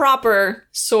a proper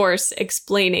source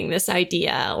explaining this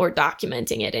idea or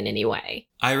documenting it in any way.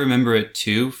 I remember it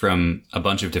too from a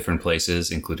bunch of different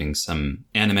places, including some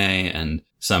anime and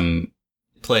some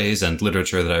plays and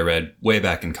literature that I read way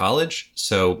back in college.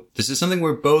 So this is something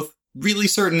we're both really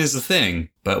certain is a thing,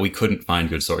 but we couldn't find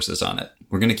good sources on it.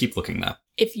 We're going to keep looking though.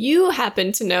 If you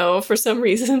happen to know, for some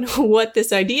reason, what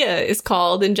this idea is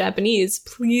called in Japanese,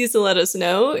 please let us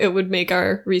know. It would make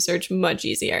our research much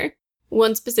easier.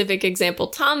 One specific example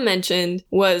Tom mentioned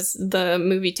was the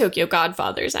movie Tokyo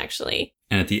Godfathers, actually.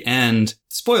 And at the end,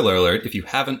 Spoiler alert, if you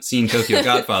haven't seen Tokyo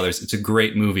Godfathers, it's a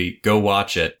great movie. Go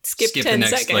watch it. Skip the 10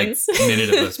 next seconds. minute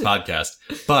of this podcast.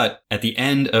 But at the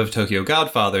end of Tokyo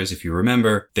Godfathers, if you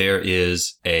remember, there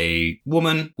is a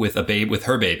woman with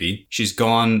her baby. She's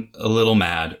gone a little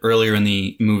mad. Earlier in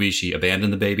the movie, she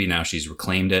abandoned the baby. Now she's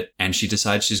reclaimed it. And she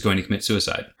decides she's going to commit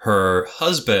suicide. Her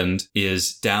husband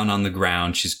is down on the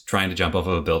ground. She's trying to jump off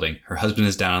of a building. Her husband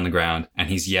is down on the ground and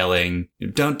he's yelling,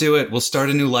 "Don't do it. We'll start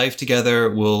a new life together.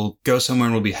 We'll go somewhere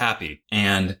and we'll be happy."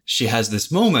 And she has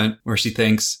this moment where she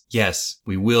thinks, yes,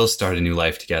 we will start a new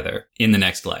life together in the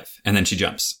next life. And then she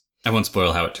jumps. I won't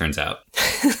spoil how it turns out.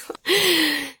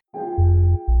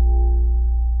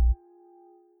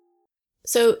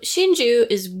 So Shinju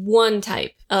is one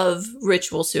type of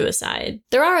ritual suicide.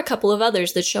 There are a couple of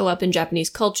others that show up in Japanese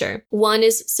culture. One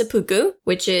is seppuku,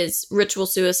 which is ritual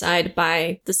suicide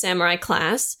by the samurai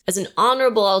class as an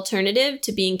honorable alternative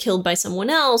to being killed by someone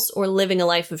else or living a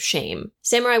life of shame.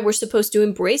 Samurai were supposed to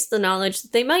embrace the knowledge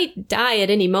that they might die at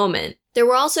any moment. There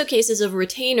were also cases of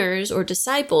retainers or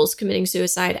disciples committing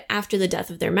suicide after the death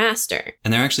of their master.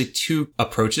 And there are actually two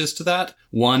approaches to that.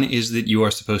 One is that you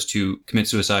are supposed to commit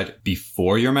suicide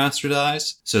before your master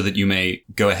dies, so that you may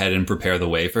go ahead and prepare the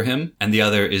way for him. And the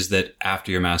other is that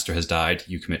after your master has died,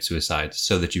 you commit suicide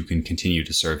so that you can continue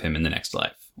to serve him in the next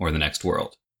life or the next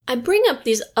world. I bring up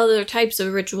these other types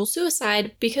of ritual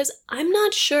suicide because I'm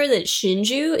not sure that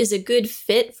Shinju is a good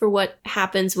fit for what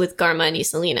happens with Garma and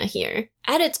Iselina here.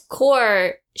 At its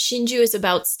core, Shinju is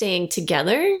about staying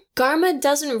together. Garma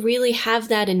doesn't really have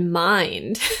that in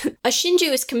mind. A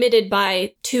Shinju is committed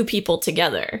by two people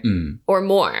together, or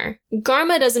more.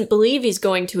 Garma doesn't believe he's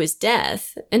going to his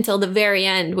death until the very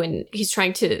end when he's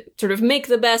trying to sort of make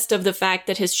the best of the fact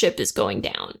that his ship is going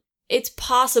down. It's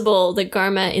possible that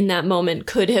Garma in that moment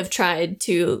could have tried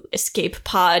to escape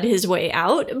pod his way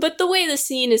out, but the way the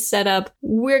scene is set up,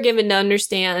 we're given to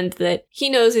understand that he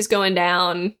knows he's going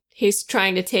down. He's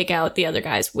trying to take out the other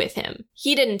guys with him.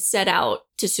 He didn't set out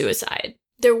to suicide.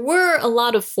 There were a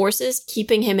lot of forces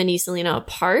keeping him and Iselina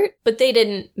apart, but they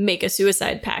didn't make a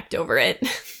suicide pact over it.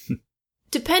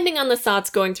 Depending on the thoughts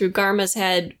going through Garma's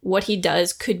head, what he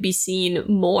does could be seen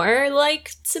more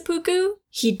like seppuku.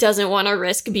 He doesn't want to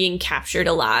risk being captured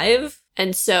alive,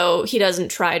 and so he doesn't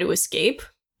try to escape.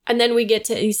 And then we get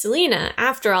to Iselina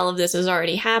after all of this has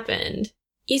already happened.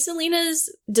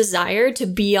 Iselina's desire to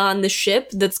be on the ship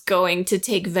that's going to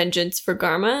take vengeance for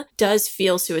Garma does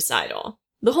feel suicidal.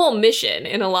 The whole mission,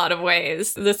 in a lot of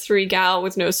ways, the three gal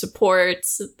with no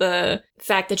supports, the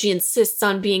fact that she insists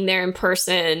on being there in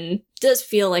person, does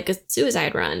feel like a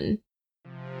suicide run.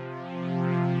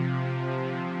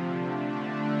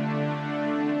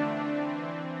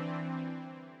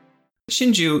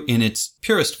 Shinju, in its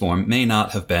purest form, may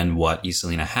not have been what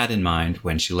Iselina had in mind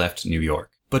when she left New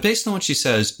York. But based on what she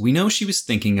says, we know she was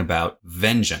thinking about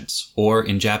vengeance, or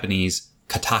in Japanese,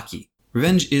 kataki.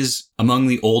 Revenge is among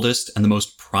the oldest and the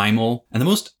most primal and the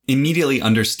most immediately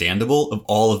understandable of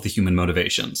all of the human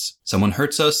motivations. Someone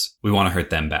hurts us, we want to hurt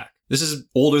them back. This is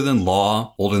older than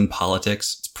law, older than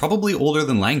politics. It's probably older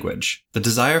than language. The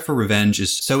desire for revenge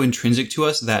is so intrinsic to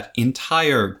us that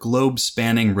entire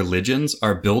globe-spanning religions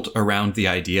are built around the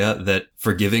idea that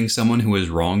forgiving someone who has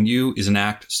wronged you is an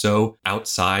act so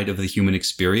outside of the human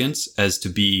experience as to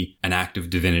be an act of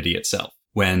divinity itself.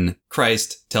 When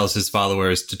Christ tells his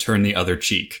followers to turn the other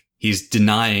cheek, he's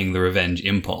denying the revenge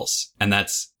impulse. And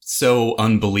that's so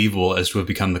unbelievable as to have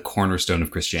become the cornerstone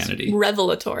of Christianity. It's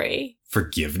revelatory.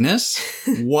 Forgiveness?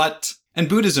 What? And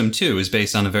Buddhism, too, is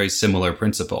based on a very similar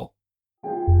principle.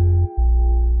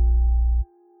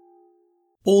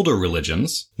 Older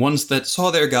religions, ones that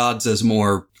saw their gods as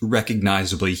more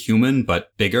recognizably human but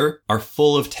bigger, are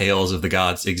full of tales of the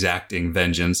gods exacting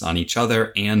vengeance on each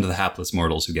other and the hapless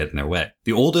mortals who get in their way.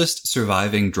 The oldest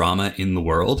surviving drama in the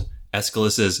world,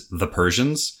 Aeschylus's The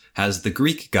Persians, has the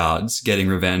Greek gods getting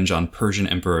revenge on Persian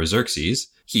Emperor Xerxes,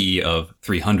 he of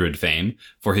 300 fame,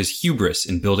 for his hubris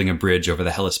in building a bridge over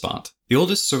the Hellespont. The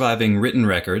oldest surviving written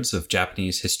records of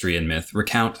Japanese history and myth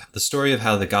recount the story of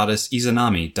how the goddess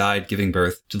Izanami died giving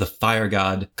birth to the fire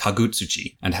god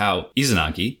Kagutsuchi, and how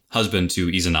Izanagi, husband to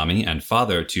Izanami and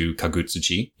father to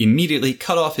Kagutsuchi, immediately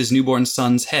cut off his newborn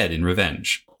son's head in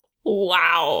revenge.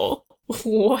 Wow.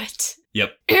 What?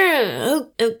 Yep.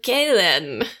 Okay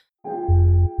then.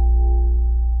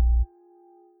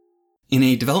 In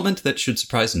a development that should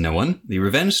surprise no one, the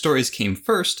revenge stories came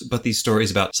first, but these stories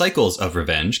about cycles of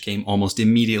revenge came almost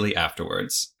immediately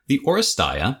afterwards. The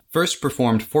Oresteia, first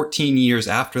performed 14 years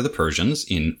after the Persians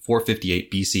in 458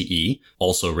 BCE,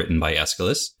 also written by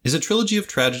Aeschylus, is a trilogy of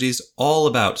tragedies all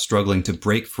about struggling to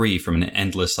break free from an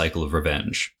endless cycle of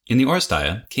revenge. In the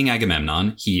Oresteia, King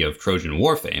Agamemnon, he of Trojan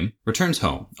war fame, returns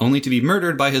home, only to be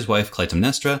murdered by his wife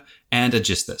Clytemnestra and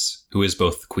Aegisthus, who is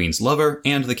both the queen's lover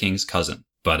and the king's cousin.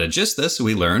 But Aegisthus,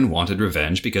 we learn, wanted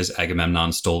revenge because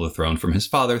Agamemnon stole the throne from his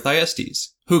father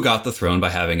Thyestes, who got the throne by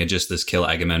having Aegisthus kill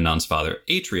Agamemnon's father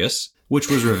Atreus, which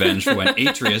was revenge for when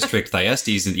Atreus tricked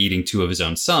Thyestes into eating 2 of his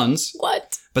own sons.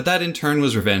 What? But that in turn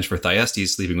was revenge for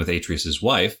Thyestes sleeping with Atreus'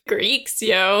 wife. Greeks,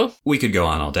 yo. We could go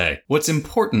on all day. What's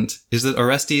important is that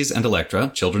Orestes and Electra,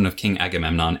 children of King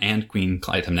Agamemnon and Queen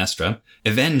Clytemnestra,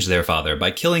 avenge their father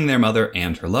by killing their mother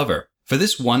and her lover. For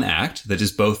this one act that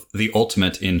is both the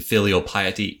ultimate in filial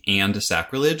piety and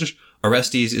sacrilege,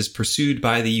 Orestes is pursued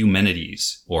by the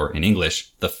Eumenides, or in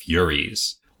English, the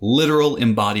Furies, literal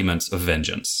embodiments of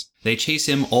vengeance. They chase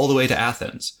him all the way to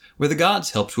Athens, where the gods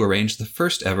help to arrange the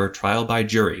first ever trial by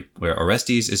jury, where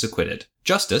Orestes is acquitted.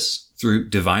 Justice, through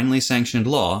divinely sanctioned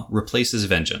law, replaces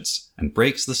vengeance, and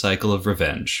breaks the cycle of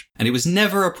revenge. And it was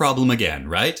never a problem again,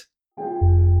 right?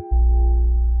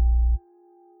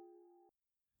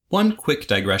 One quick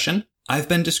digression. I've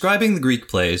been describing the Greek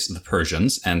plays The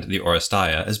Persians and the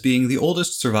Oresteia as being the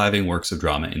oldest surviving works of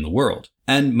drama in the world,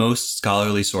 and most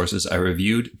scholarly sources I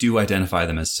reviewed do identify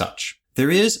them as such. There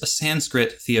is a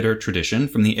Sanskrit theater tradition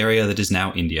from the area that is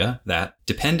now India that,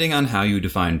 depending on how you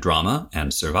define drama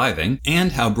and surviving,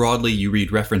 and how broadly you read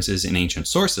references in ancient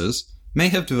sources, may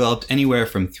have developed anywhere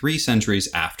from 3 centuries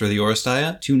after the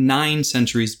Oresteia to 9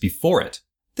 centuries before it.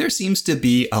 There seems to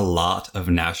be a lot of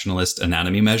nationalist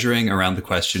anatomy measuring around the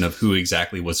question of who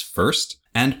exactly was first,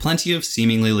 and plenty of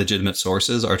seemingly legitimate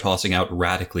sources are tossing out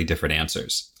radically different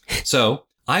answers. So,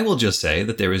 I will just say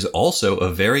that there is also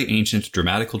a very ancient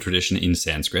dramatical tradition in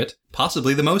Sanskrit,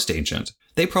 possibly the most ancient.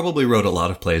 They probably wrote a lot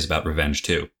of plays about revenge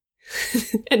too.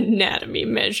 Anatomy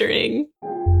measuring.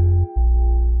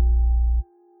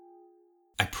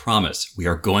 I promise we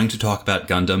are going to talk about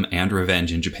Gundam and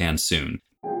revenge in Japan soon.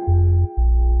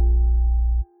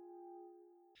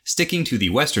 Sticking to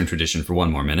the Western tradition for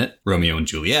one more minute, Romeo and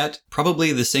Juliet,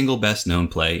 probably the single best known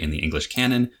play in the English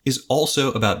canon, is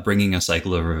also about bringing a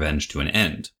cycle of revenge to an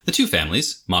end. The 2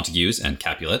 families, Montagues and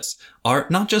Capulets, are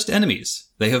not just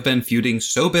enemies. They have been feuding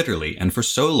so bitterly and for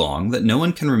so long that no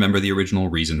one can remember the original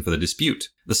reason for the dispute.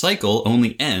 The cycle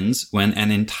only ends when an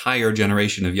entire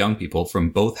generation of young people from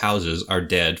both houses are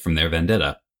dead from their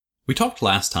vendetta. We talked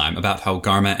last time about how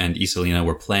Garma and Isolina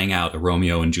were playing out a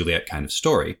Romeo and Juliet kind of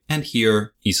story, and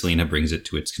here Isolina brings it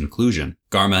to its conclusion.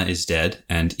 Garma is dead,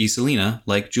 and Isolina,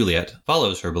 like Juliet,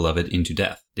 follows her beloved into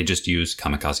death. They just use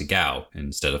kamikaze gao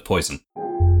instead of poison.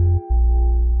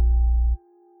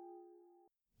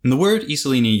 And the word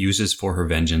Isolina uses for her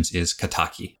vengeance is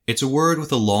kataki. It's a word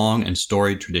with a long and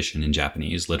storied tradition in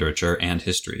Japanese literature and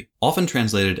history, often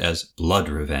translated as blood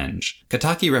revenge.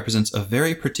 Kataki represents a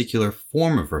very particular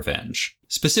form of revenge,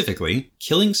 specifically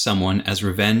killing someone as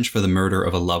revenge for the murder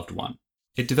of a loved one.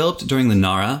 It developed during the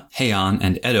Nara, Heian,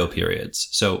 and Edo periods,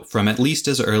 so from at least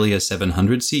as early as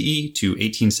 700 CE to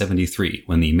 1873,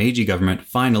 when the Meiji government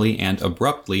finally and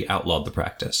abruptly outlawed the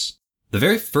practice. The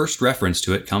very first reference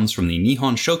to it comes from the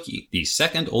Nihon Shoki, the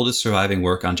second oldest surviving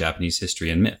work on Japanese history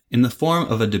and myth, in the form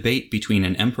of a debate between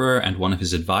an emperor and one of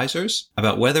his advisors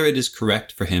about whether it is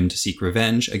correct for him to seek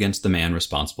revenge against the man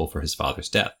responsible for his father's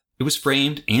death. It was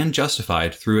framed and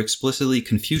justified through explicitly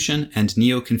Confucian and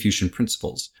Neo-Confucian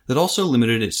principles that also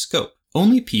limited its scope.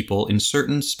 Only people in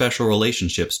certain special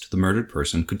relationships to the murdered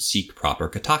person could seek proper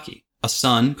kataki. A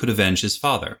son could avenge his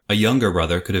father, a younger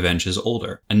brother could avenge his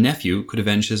older, a nephew could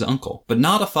avenge his uncle, but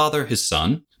not a father his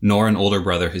son, nor an older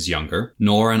brother his younger,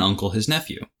 nor an uncle his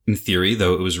nephew. In theory,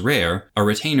 though it was rare, a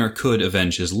retainer could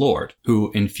avenge his lord,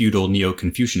 who in feudal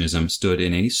Neo-Confucianism stood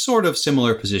in a sort of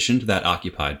similar position to that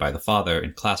occupied by the father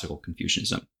in classical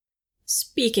Confucianism.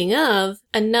 Speaking of,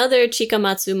 another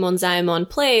Chikamatsu Monzaemon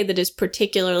play that is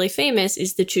particularly famous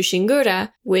is the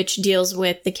Chushingura, which deals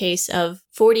with the case of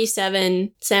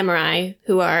 47 samurai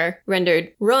who are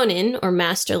rendered ronin, or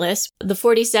masterless. The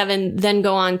 47 then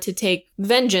go on to take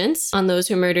vengeance on those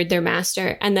who murdered their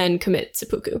master and then commit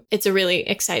seppuku. It's a really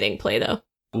exciting play, though.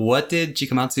 What did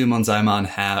Chikamatsu Monzaemon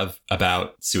have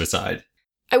about suicide?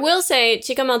 I will say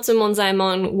Chikamatsu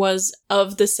Monzaemon was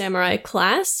of the samurai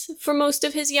class for most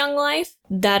of his young life.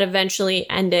 That eventually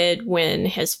ended when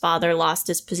his father lost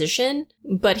his position,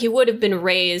 but he would have been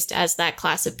raised as that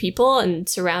class of people and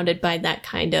surrounded by that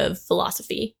kind of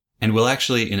philosophy. And we'll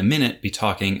actually, in a minute, be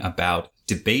talking about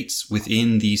debates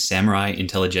within the samurai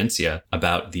intelligentsia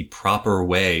about the proper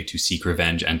way to seek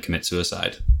revenge and commit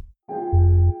suicide.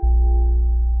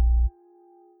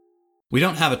 We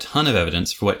don't have a ton of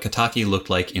evidence for what kataki looked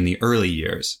like in the early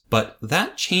years, but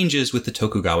that changes with the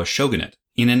Tokugawa shogunate.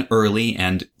 In an early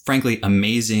and frankly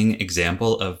amazing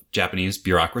example of Japanese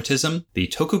bureaucratism, the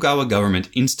Tokugawa government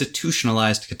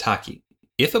institutionalized kataki.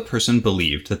 If a person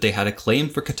believed that they had a claim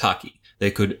for kataki, they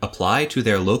could apply to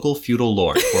their local feudal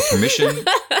lord for permission.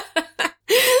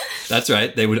 That's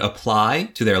right. They would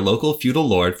apply to their local feudal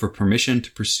lord for permission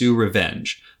to pursue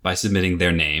revenge by submitting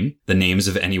their name, the names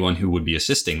of anyone who would be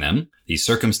assisting them, the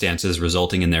circumstances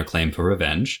resulting in their claim for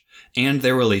revenge, and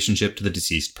their relationship to the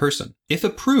deceased person. If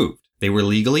approved, they were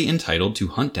legally entitled to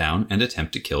hunt down and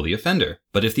attempt to kill the offender.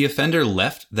 But if the offender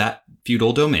left that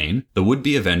feudal domain, the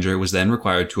would-be avenger was then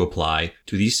required to apply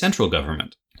to the central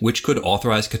government, which could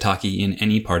authorize kataki in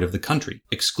any part of the country,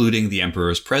 excluding the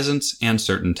emperor's presence and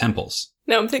certain temples.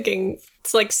 Now I'm thinking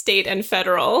it's like state and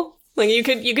federal. Like you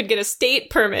could get a state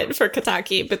permit for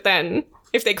kataki, but then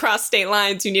if they cross state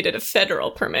lines, you needed a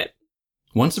federal permit.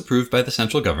 Once approved by the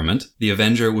central government, the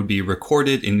avenger would be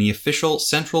recorded in the official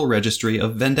central registry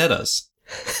of vendettas.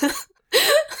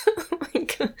 Oh my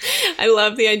God. I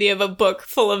love the idea of a book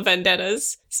full of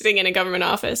vendettas sitting in a government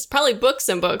office. Probably books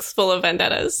and books full of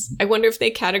vendettas. I wonder if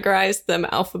they categorized them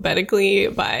alphabetically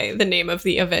by the name of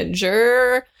the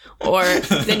avenger or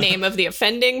the name of the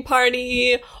offending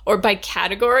party or by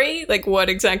category, like what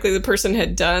exactly the person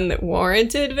had done that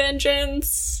warranted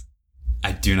vengeance.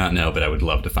 I do not know, but I would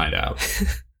love to find out.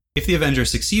 If the Avenger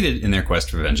succeeded in their quest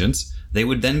for vengeance, they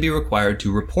would then be required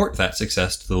to report that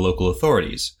success to the local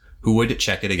authorities, who would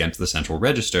check it against the central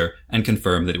register and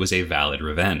confirm that it was a valid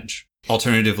revenge.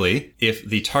 Alternatively, if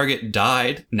the target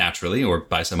died naturally or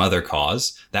by some other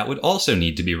cause, that would also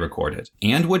need to be recorded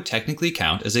and would technically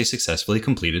count as a successfully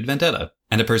completed vendetta.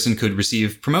 And a person could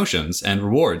receive promotions and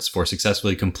rewards for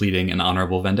successfully completing an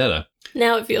honorable vendetta.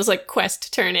 Now it feels like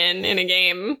quest turn in a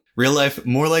game. Real life,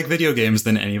 more like video games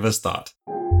than any of us thought.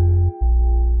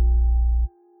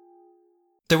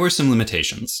 There were some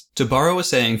limitations. To borrow a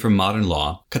saying from modern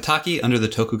law, kataki under the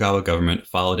Tokugawa government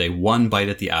followed a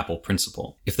one-bite-at-the-apple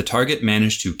principle. If the target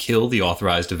managed to kill the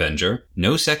authorized avenger,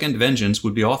 no second vengeance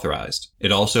would be authorized.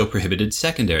 It also prohibited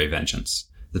secondary vengeance.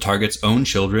 The target's own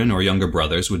children or younger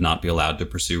brothers would not be allowed to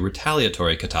pursue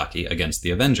retaliatory kataki against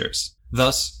the avengers.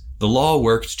 Thus, the law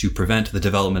worked to prevent the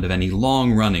development of any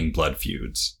long-running blood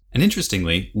feuds. And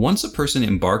interestingly, once a person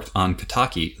embarked on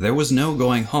kataki, there was no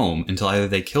going home until either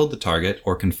they killed the target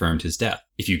or confirmed his death.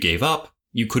 If you gave up,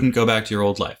 you couldn't go back to your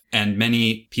old life. And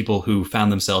many people who found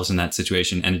themselves in that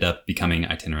situation ended up becoming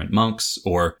itinerant monks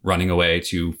or running away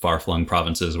to far-flung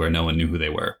provinces where no one knew who they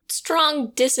were.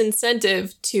 Strong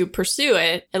disincentive to pursue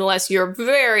it unless you're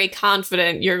very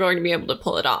confident you're going to be able to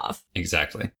pull it off.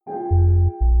 Exactly.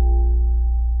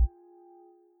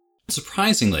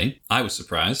 Surprisingly, I was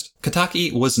surprised,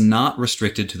 kataki was not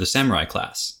restricted to the samurai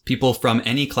class. People from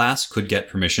any class could get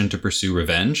permission to pursue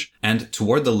revenge, and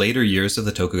toward the later years of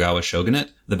the Tokugawa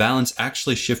shogunate, the balance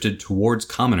actually shifted towards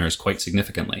commoners quite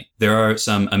significantly. There are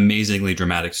some amazingly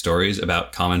dramatic stories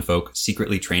about common folk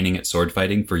secretly training at sword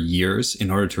fighting for years in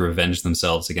order to revenge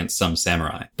themselves against some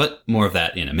samurai, but more of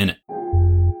that in a minute.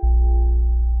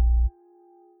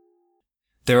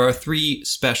 There are three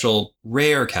special,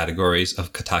 rare categories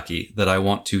of kataki that I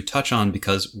want to touch on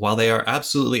because while they are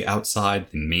absolutely outside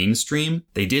the mainstream,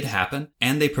 they did happen,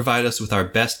 and they provide us with our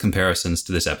best comparisons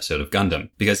to this episode of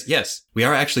Gundam. Because yes, we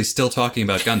are actually still talking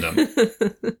about Gundam.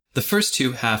 The first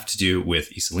two have to do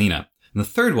with Iselina. And the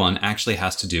third one actually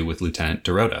has to do with Lieutenant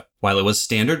Dorota. While it was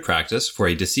standard practice for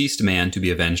a deceased man to be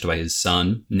avenged by his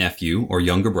son, nephew, or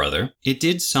younger brother, it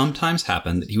did sometimes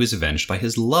happen that he was avenged by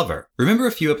his lover. Remember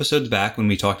a few episodes back when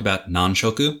we talked about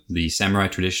nanshoku, the samurai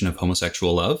tradition of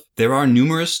homosexual love? There are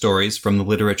numerous stories from the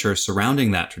literature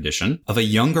surrounding that tradition of a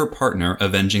younger partner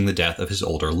avenging the death of his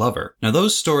older lover. Now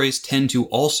those stories tend to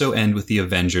also end with the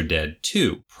avenger dead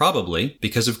too, probably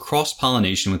because of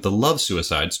cross-pollination with the love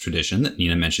suicides tradition that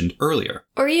Nina mentioned earlier.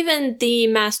 Or even the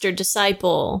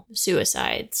master-disciple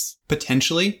suicides.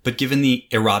 Potentially, but given the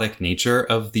erotic nature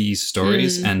of these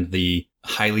stories and the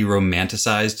highly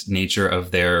romanticized nature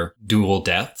of their dual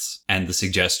deaths and the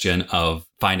suggestion of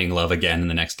finding love again in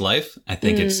the next life, I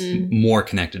think it's more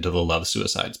connected to the love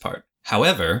suicides part.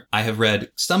 However, I have read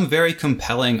some very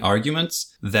compelling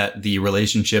arguments that the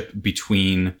relationship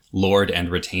between Lord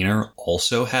and Retainer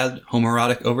also had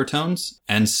homoerotic overtones.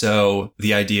 And so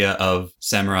the idea of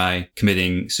samurai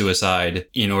committing suicide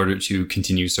in order to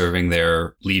continue serving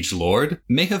their liege lord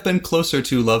may have been closer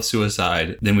to love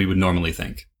suicide than we would normally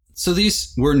think. So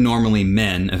these were normally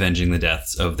men avenging the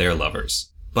deaths of their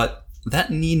lovers. But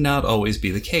that need not always be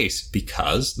the case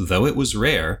because, though it was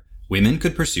rare, women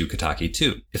could pursue Kataki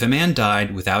too. If a man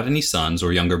died without any sons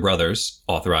or younger brothers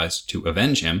authorized to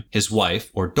avenge him, his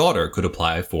wife or daughter could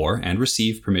apply for and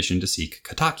receive permission to seek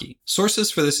Kataki.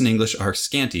 Sources for this in English are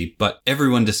scanty, but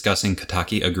everyone discussing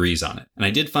Kataki agrees on it. And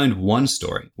I did find one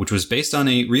story, which was based on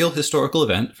a real historical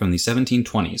event from the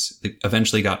 1720s that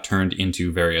eventually got turned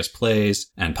into various plays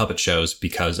and puppet shows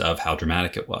because of how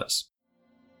dramatic it was.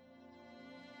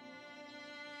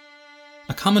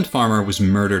 A common farmer was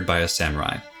murdered by a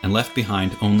samurai and left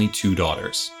behind only 2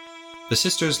 daughters. The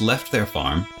sisters left their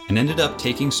farm and ended up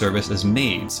taking service as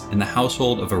maids in the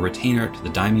household of a retainer to the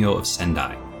daimyo of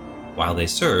Sendai. While they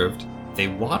served, they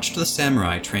watched the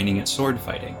samurai training at sword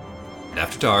fighting, and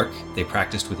after dark, they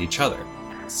practiced with each other,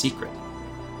 in secret.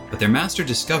 But their master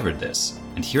discovered this,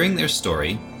 and hearing their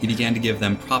story, he began to give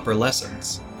them proper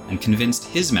lessons, and convinced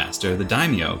his master, the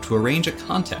daimyo, to arrange a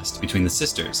contest between the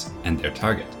sisters and their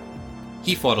target.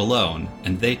 He fought alone,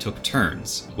 and they took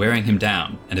turns, wearing him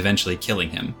down and eventually killing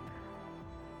him.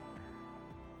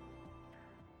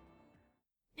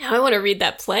 Now I want to read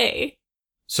that play.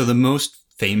 So the most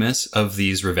famous of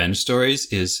these revenge stories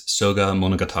is Soga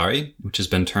Monogatari, which has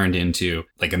been turned into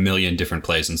like a million different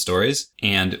plays and stories,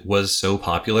 and was so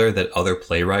popular that other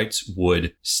playwrights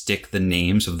would stick the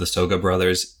names of the Soga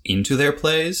brothers into their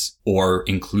plays or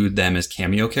include them as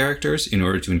cameo characters in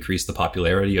order to increase the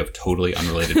popularity of totally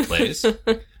unrelated plays.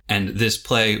 And this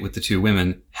play with the 2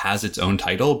 women has its own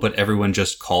title, but everyone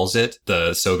just calls it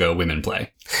the Soga Women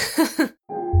Play.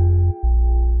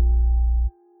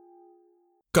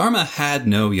 Garma had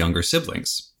no younger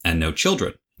siblings, and no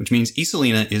children, which means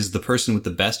Isolina is the person with the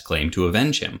best claim to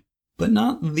avenge him, but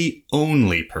not the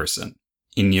only person.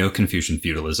 In Neo-Confucian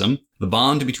feudalism, the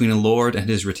bond between a lord and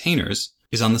his retainers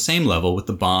is on the same level with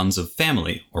the bonds of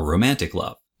family or romantic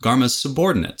love. Garma's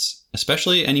subordinates,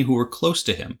 especially any who were close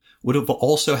to him, would have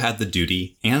also had the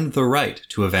duty and the right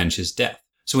to avenge his death.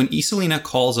 So when Isolina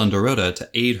calls on Dorota to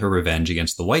aid her revenge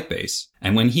against the White Base,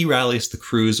 and when he rallies the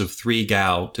crews of 3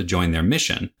 Gao to join their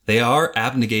mission, they are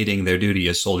abnegating their duty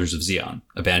as soldiers of Zeon,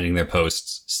 abandoning their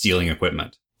posts, stealing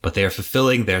equipment. But they are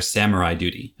fulfilling their samurai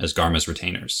duty as Garma's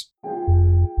retainers.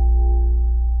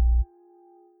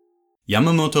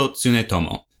 Yamamoto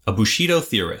Tsunetomo, a Bushido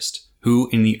theorist, who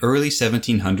in the early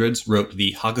 1700s wrote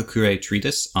the Hagakure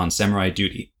Treatise on samurai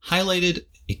duty, highlighted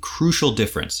a crucial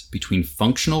difference between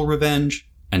functional revenge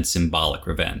and symbolic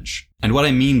revenge. And what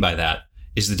I mean by that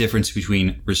is the difference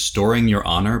between restoring your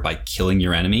honor by killing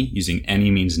your enemy using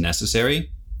any means necessary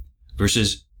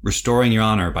versus restoring your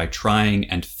honor by trying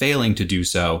and failing to do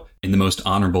so in the most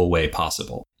honorable way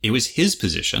possible. It was his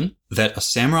position that a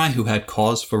samurai who had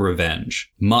cause for revenge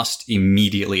must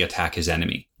immediately attack his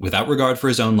enemy, without regard for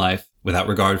his own life, without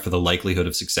regard for the likelihood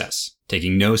of success,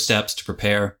 taking no steps to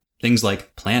prepare. Things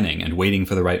like planning and waiting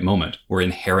for the right moment were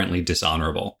inherently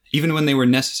dishonorable, even when they were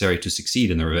necessary to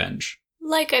succeed in the revenge.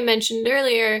 Like I mentioned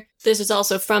earlier, this is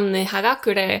also from the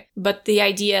Hagakure, but the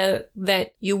idea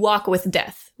that you walk with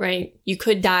death, right? You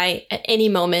could die at any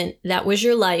moment. That was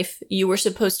your life. You were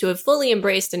supposed to have fully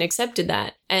embraced and accepted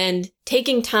that. And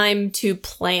taking time to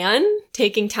plan,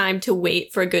 taking time to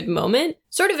wait for a good moment,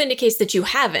 sort of indicates that you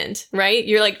haven't, right?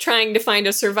 You're like trying to find a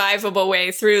survivable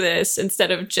way through this instead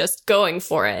of just going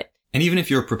for it. And even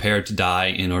if you're prepared to die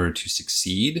in order to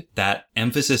succeed, that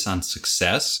emphasis on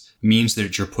success means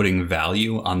that you're putting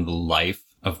value on the life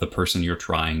of the person you're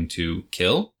trying to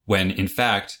kill, when in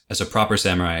fact, as a proper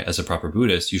samurai, as a proper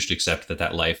Buddhist, you should accept that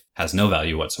that life has no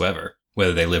value whatsoever.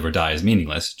 Whether they live or die is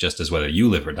meaningless, just as whether you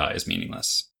live or die is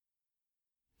meaningless.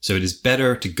 So it is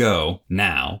better to go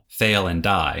now, fail and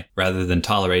die, rather than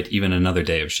tolerate even another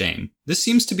day of shame. This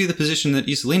seems to be the position that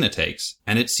Isolina takes,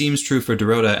 and it seems true for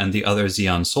Dorota and the other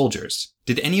Zeon soldiers.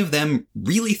 Did any of them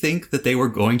really think that they were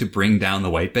going to bring down the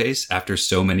White Base after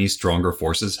so many stronger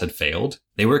forces had failed?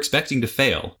 They were expecting to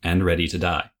fail and ready to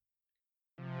die.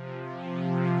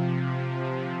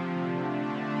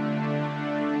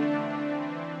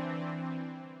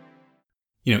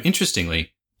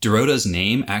 Interestingly, Dorota's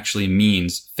name actually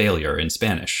means failure in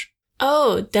Spanish.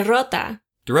 Oh, derrota.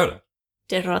 Dorota.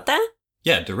 Derrota?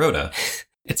 Yeah, Dorota.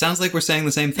 It sounds like we're saying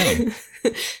the same thing.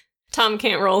 Tom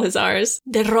can't roll his R's.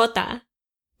 Derrota.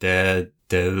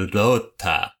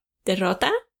 Derrota.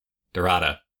 Derrota?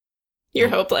 Dorada. You're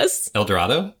hopeless. El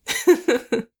Dorado?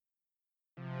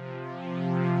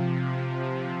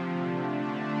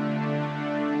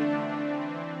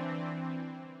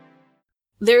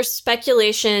 There's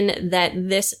speculation that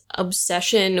this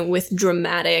obsession with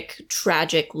dramatic,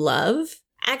 tragic love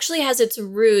actually has its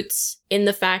roots in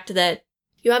the fact that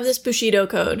you have this Bushido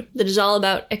code that is all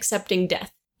about accepting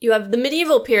death. You have the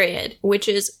medieval period, which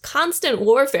is constant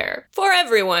warfare for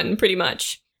everyone, pretty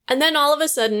much. And then all of a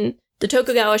sudden, The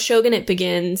Tokugawa shogunate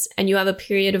begins, and you have a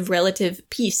period of relative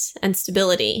peace and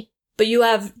stability. But you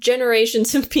have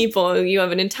generations of people, you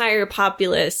have an entire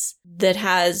populace that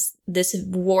has this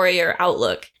warrior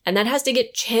outlook, and that has to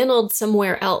get channeled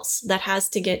somewhere else. That has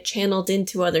to get channeled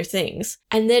into other things.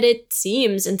 And that it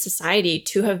seems in society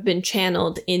to have been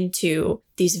channeled into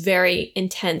these very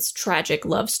intense, tragic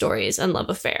love stories and love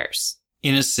affairs.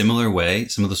 In a similar way,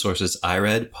 some of the sources I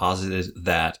read posited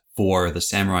that for the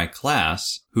samurai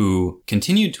class, who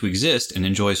continued to exist and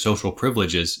enjoy social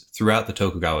privileges throughout the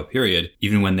Tokugawa period,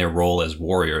 even when their role as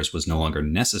warriors was no longer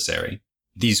necessary,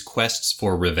 these quests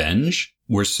for revenge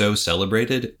were so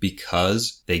celebrated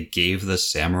because they gave the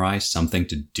samurai something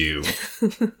to do.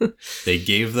 They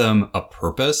gave them a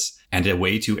purpose and a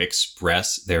way to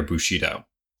express their bushido.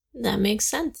 That makes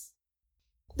sense.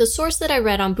 The source that I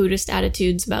read on Buddhist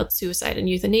attitudes about suicide and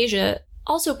euthanasia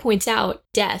also points out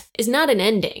death is not an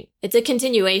ending. It's a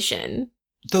continuation.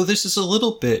 Though this is a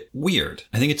little bit weird.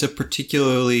 I think it's a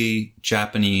particularly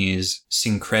Japanese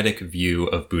syncretic view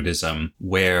of Buddhism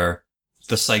where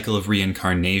the cycle of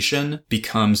reincarnation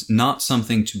becomes not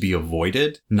something to be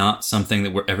avoided, not something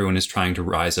that where everyone is trying to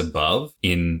rise above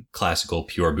in classical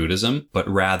pure Buddhism, but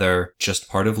rather just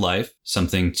part of life,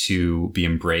 something to be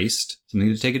embraced,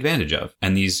 something to take advantage of.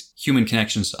 And these human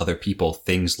connections to other people,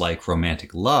 things like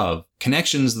romantic love,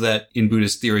 connections that in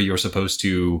Buddhist theory you're supposed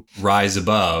to rise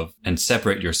above and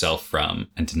separate yourself from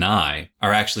and deny,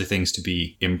 are actually things to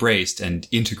be embraced and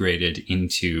integrated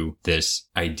into this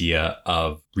idea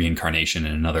of reincarnation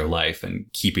in another life and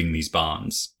keeping these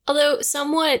bonds. Although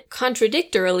somewhat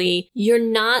contradictorily, you're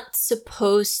not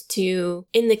supposed to,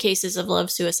 in the cases of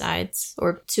love suicides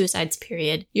or suicides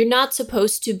period, you're not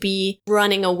supposed to be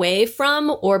running away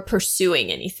from or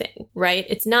pursuing anything, right?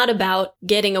 It's not about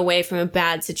getting away from a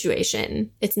bad situation.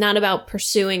 It's not about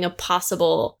pursuing a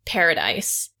possible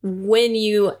paradise. When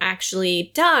you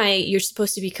actually die, you're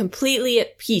supposed to be completely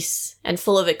at peace and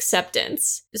full of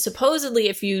acceptance. Supposedly,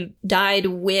 if you died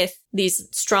with these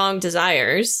strong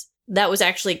desires, that was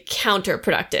actually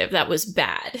counterproductive. That was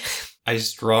bad. I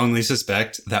strongly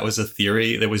suspect that was a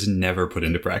theory that was never put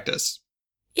into practice.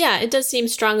 Yeah, it does seem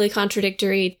strongly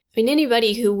contradictory. I mean,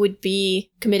 anybody who would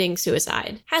be committing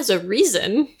suicide has a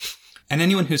reason. And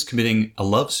anyone who's committing a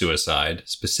love suicide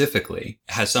specifically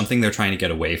has something they're trying to get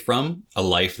away from, a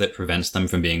life that prevents them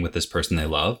from being with this person they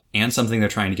love, and something they're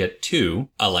trying to get to,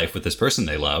 a life with this person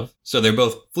they love. So they're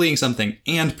both fleeing something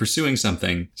and pursuing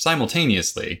something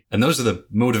simultaneously. And those are the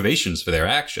motivations for their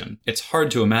action. It's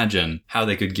hard to imagine how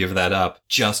they could give that up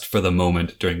just for the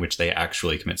moment during which they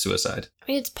actually commit suicide. I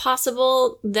mean, it's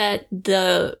possible that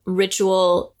the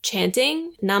ritual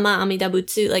chanting, Nama Amida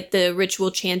Butsu, like the ritual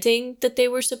chanting that they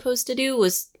were supposed to do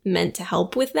was meant to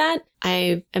help with that.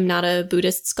 I am not a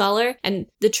Buddhist scholar. And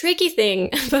the tricky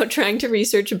thing about trying to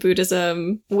research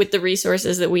Buddhism with the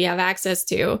resources that we have access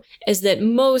to is that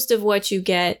most of what you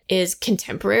get is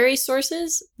contemporary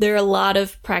sources. There are a lot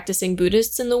of practicing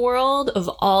Buddhists in the world of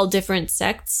all different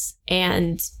sects.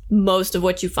 And most of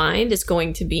what you find is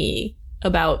going to be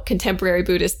about contemporary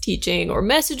Buddhist teaching or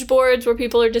message boards where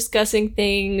people are discussing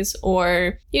things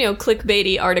or,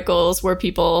 clickbaity articles where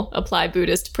people apply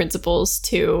Buddhist principles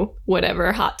to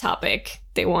whatever hot topic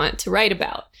they want to write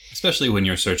about. Especially when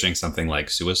you're searching something like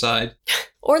suicide.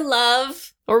 Or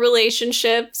love or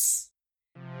relationships.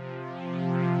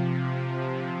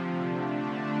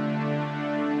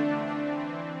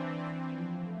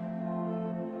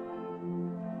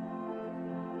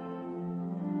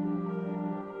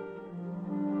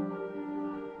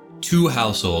 Two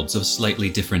households of slightly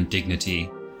different dignity,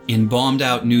 in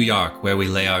bombed-out New York where we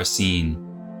lay our scene.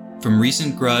 From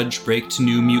recent grudge break to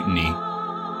new mutiny.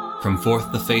 From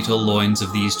forth the fatal loins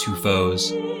of these two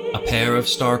foes, a pair of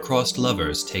star-crossed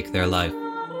lovers take their life.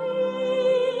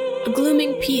 A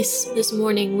glooming peace this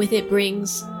morning with it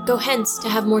brings. Go hence to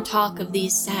have more talk of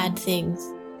these sad things.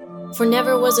 For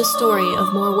never was a story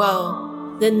of more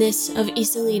woe than this of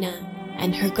Isolina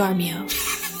and her Garmio.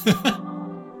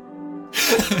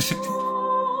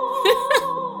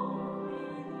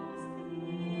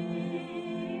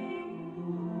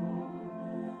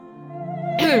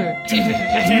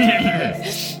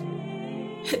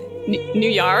 New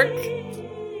York?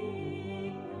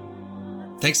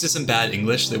 Thanks to some bad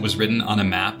English that was written on a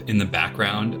map in the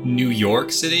background, New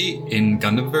York City in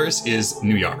Gundamverse is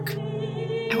New York.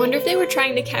 I wonder if they were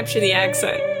trying to capture the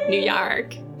accent. New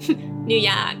York. New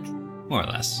York. More or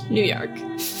less. New York.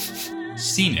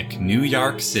 Scenic New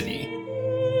York City.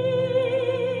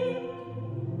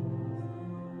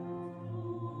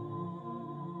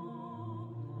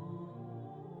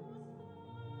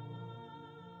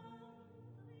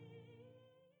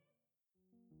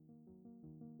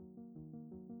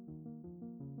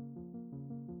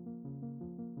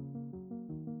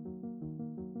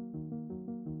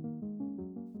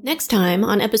 Next time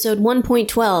on episode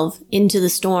 1.12, Into the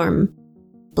Storm.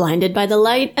 Blinded by the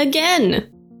light again!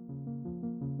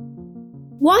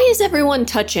 Why is everyone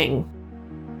touching?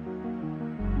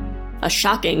 A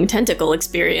shocking tentacle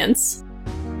experience.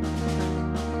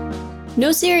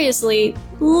 No, seriously,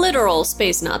 literal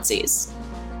space Nazis.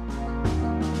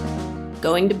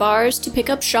 Going to bars to pick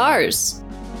up shars.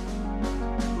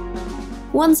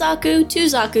 1 Zaku, 2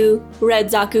 Zaku, red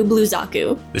Zaku, blue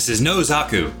Zaku. This is no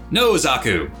Zaku! No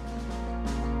Zaku!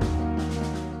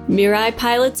 Mirai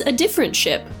pilots a different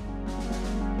ship.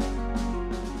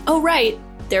 Oh right,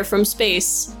 they're from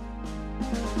space.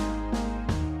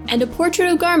 And a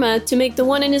portrait of Garma to make the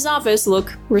one in his office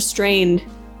look restrained.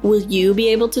 Will you be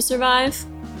able to survive?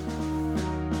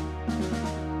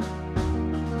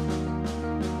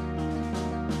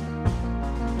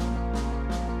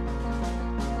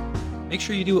 Make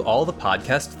sure you do all the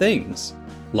podcast things.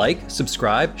 Like,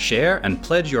 subscribe, share, and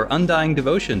pledge your undying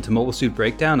devotion to Mobile Suit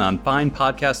Breakdown on fine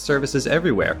podcast services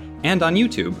everywhere and on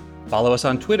YouTube. Follow us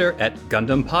on Twitter at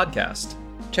Gundam Podcast.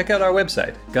 Check out our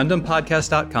website,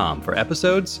 GundamPodcast.com, for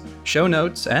episodes, show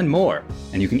notes, and more.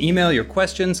 And you can email your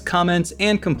questions, comments,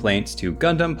 and complaints to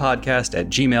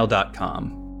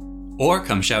GundamPodcast@gmail.com. Or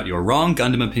come shout your wrong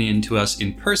Gundam opinion to us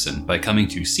in person by coming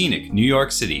to scenic New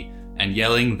York City and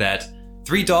yelling that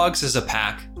 3 dogs is a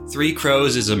pack, 3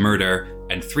 crows is a murder,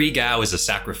 and 3 Gao is a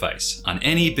sacrifice on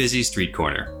any busy street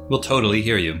corner. We'll totally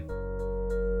hear you.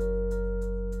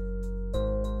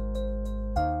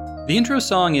 The intro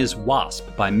song is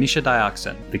Wasp by Misha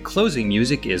Dioxin. The closing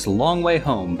music is Long Way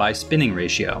Home by Spinning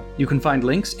Ratio. You can find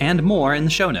links and more in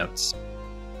the show notes.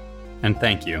 And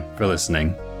thank you for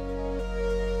listening.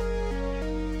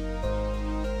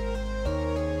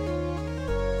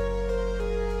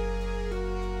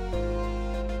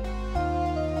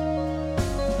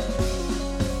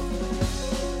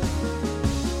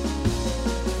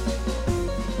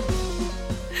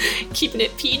 Keeping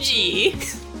it PG.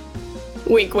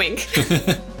 Wink, wink.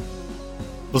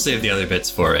 We'll save the other bits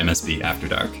for MSB After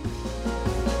Dark.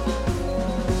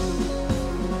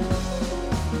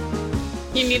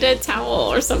 You need a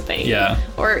towel or something. Yeah.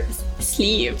 Or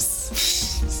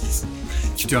sleeves.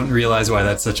 You don't realize why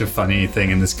that's such a funny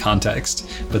thing in this context,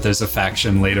 but there's a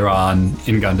faction later on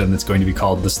in Gundam that's going to be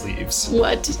called the Sleeves.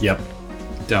 What? Yep.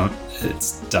 Don't.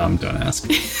 It's dumb, don't ask.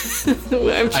 I'm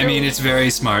sure I mean, it's very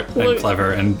smart and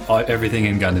clever, and everything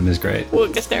in Gundam is great.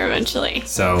 we'll get there eventually.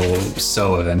 So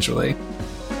eventually.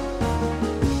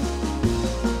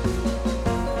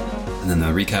 And then the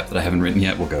recap that I haven't written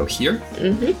yet will go here.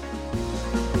 Mm-hmm.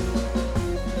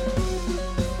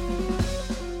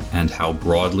 And how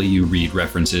broadly you read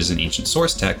references in ancient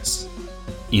source texts.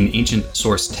 Ancient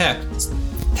source texts.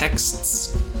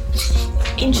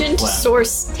 Ancient Wow.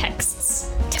 source texts.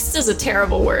 Text is a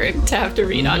terrible word to have to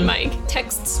read on mic.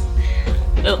 Texts.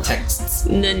 Ugh. Texts.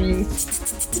 Then-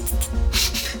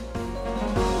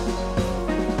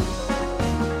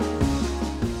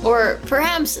 Or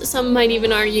perhaps some might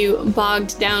even argue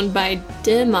bogged down by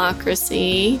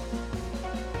democracy.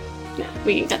 Yeah,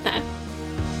 we can cut that.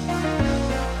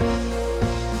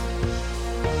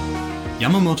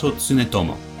 Yamamoto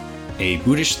Tsunetomo, a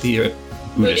Buddhist theorist.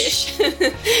 Buddhist.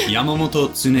 Yamamoto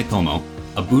Tsunetomo,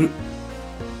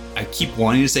 I keep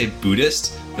wanting to say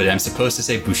Buddhist, but I'm supposed to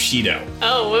say Bushido.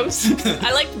 Oh, whoops.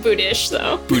 I like Buddhist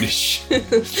though. Buddhist.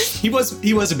 He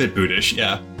was a bit Buddhist,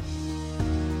 yeah.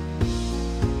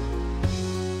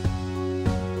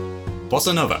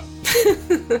 Bossa Nova.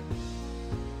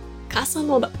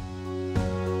 Casanova.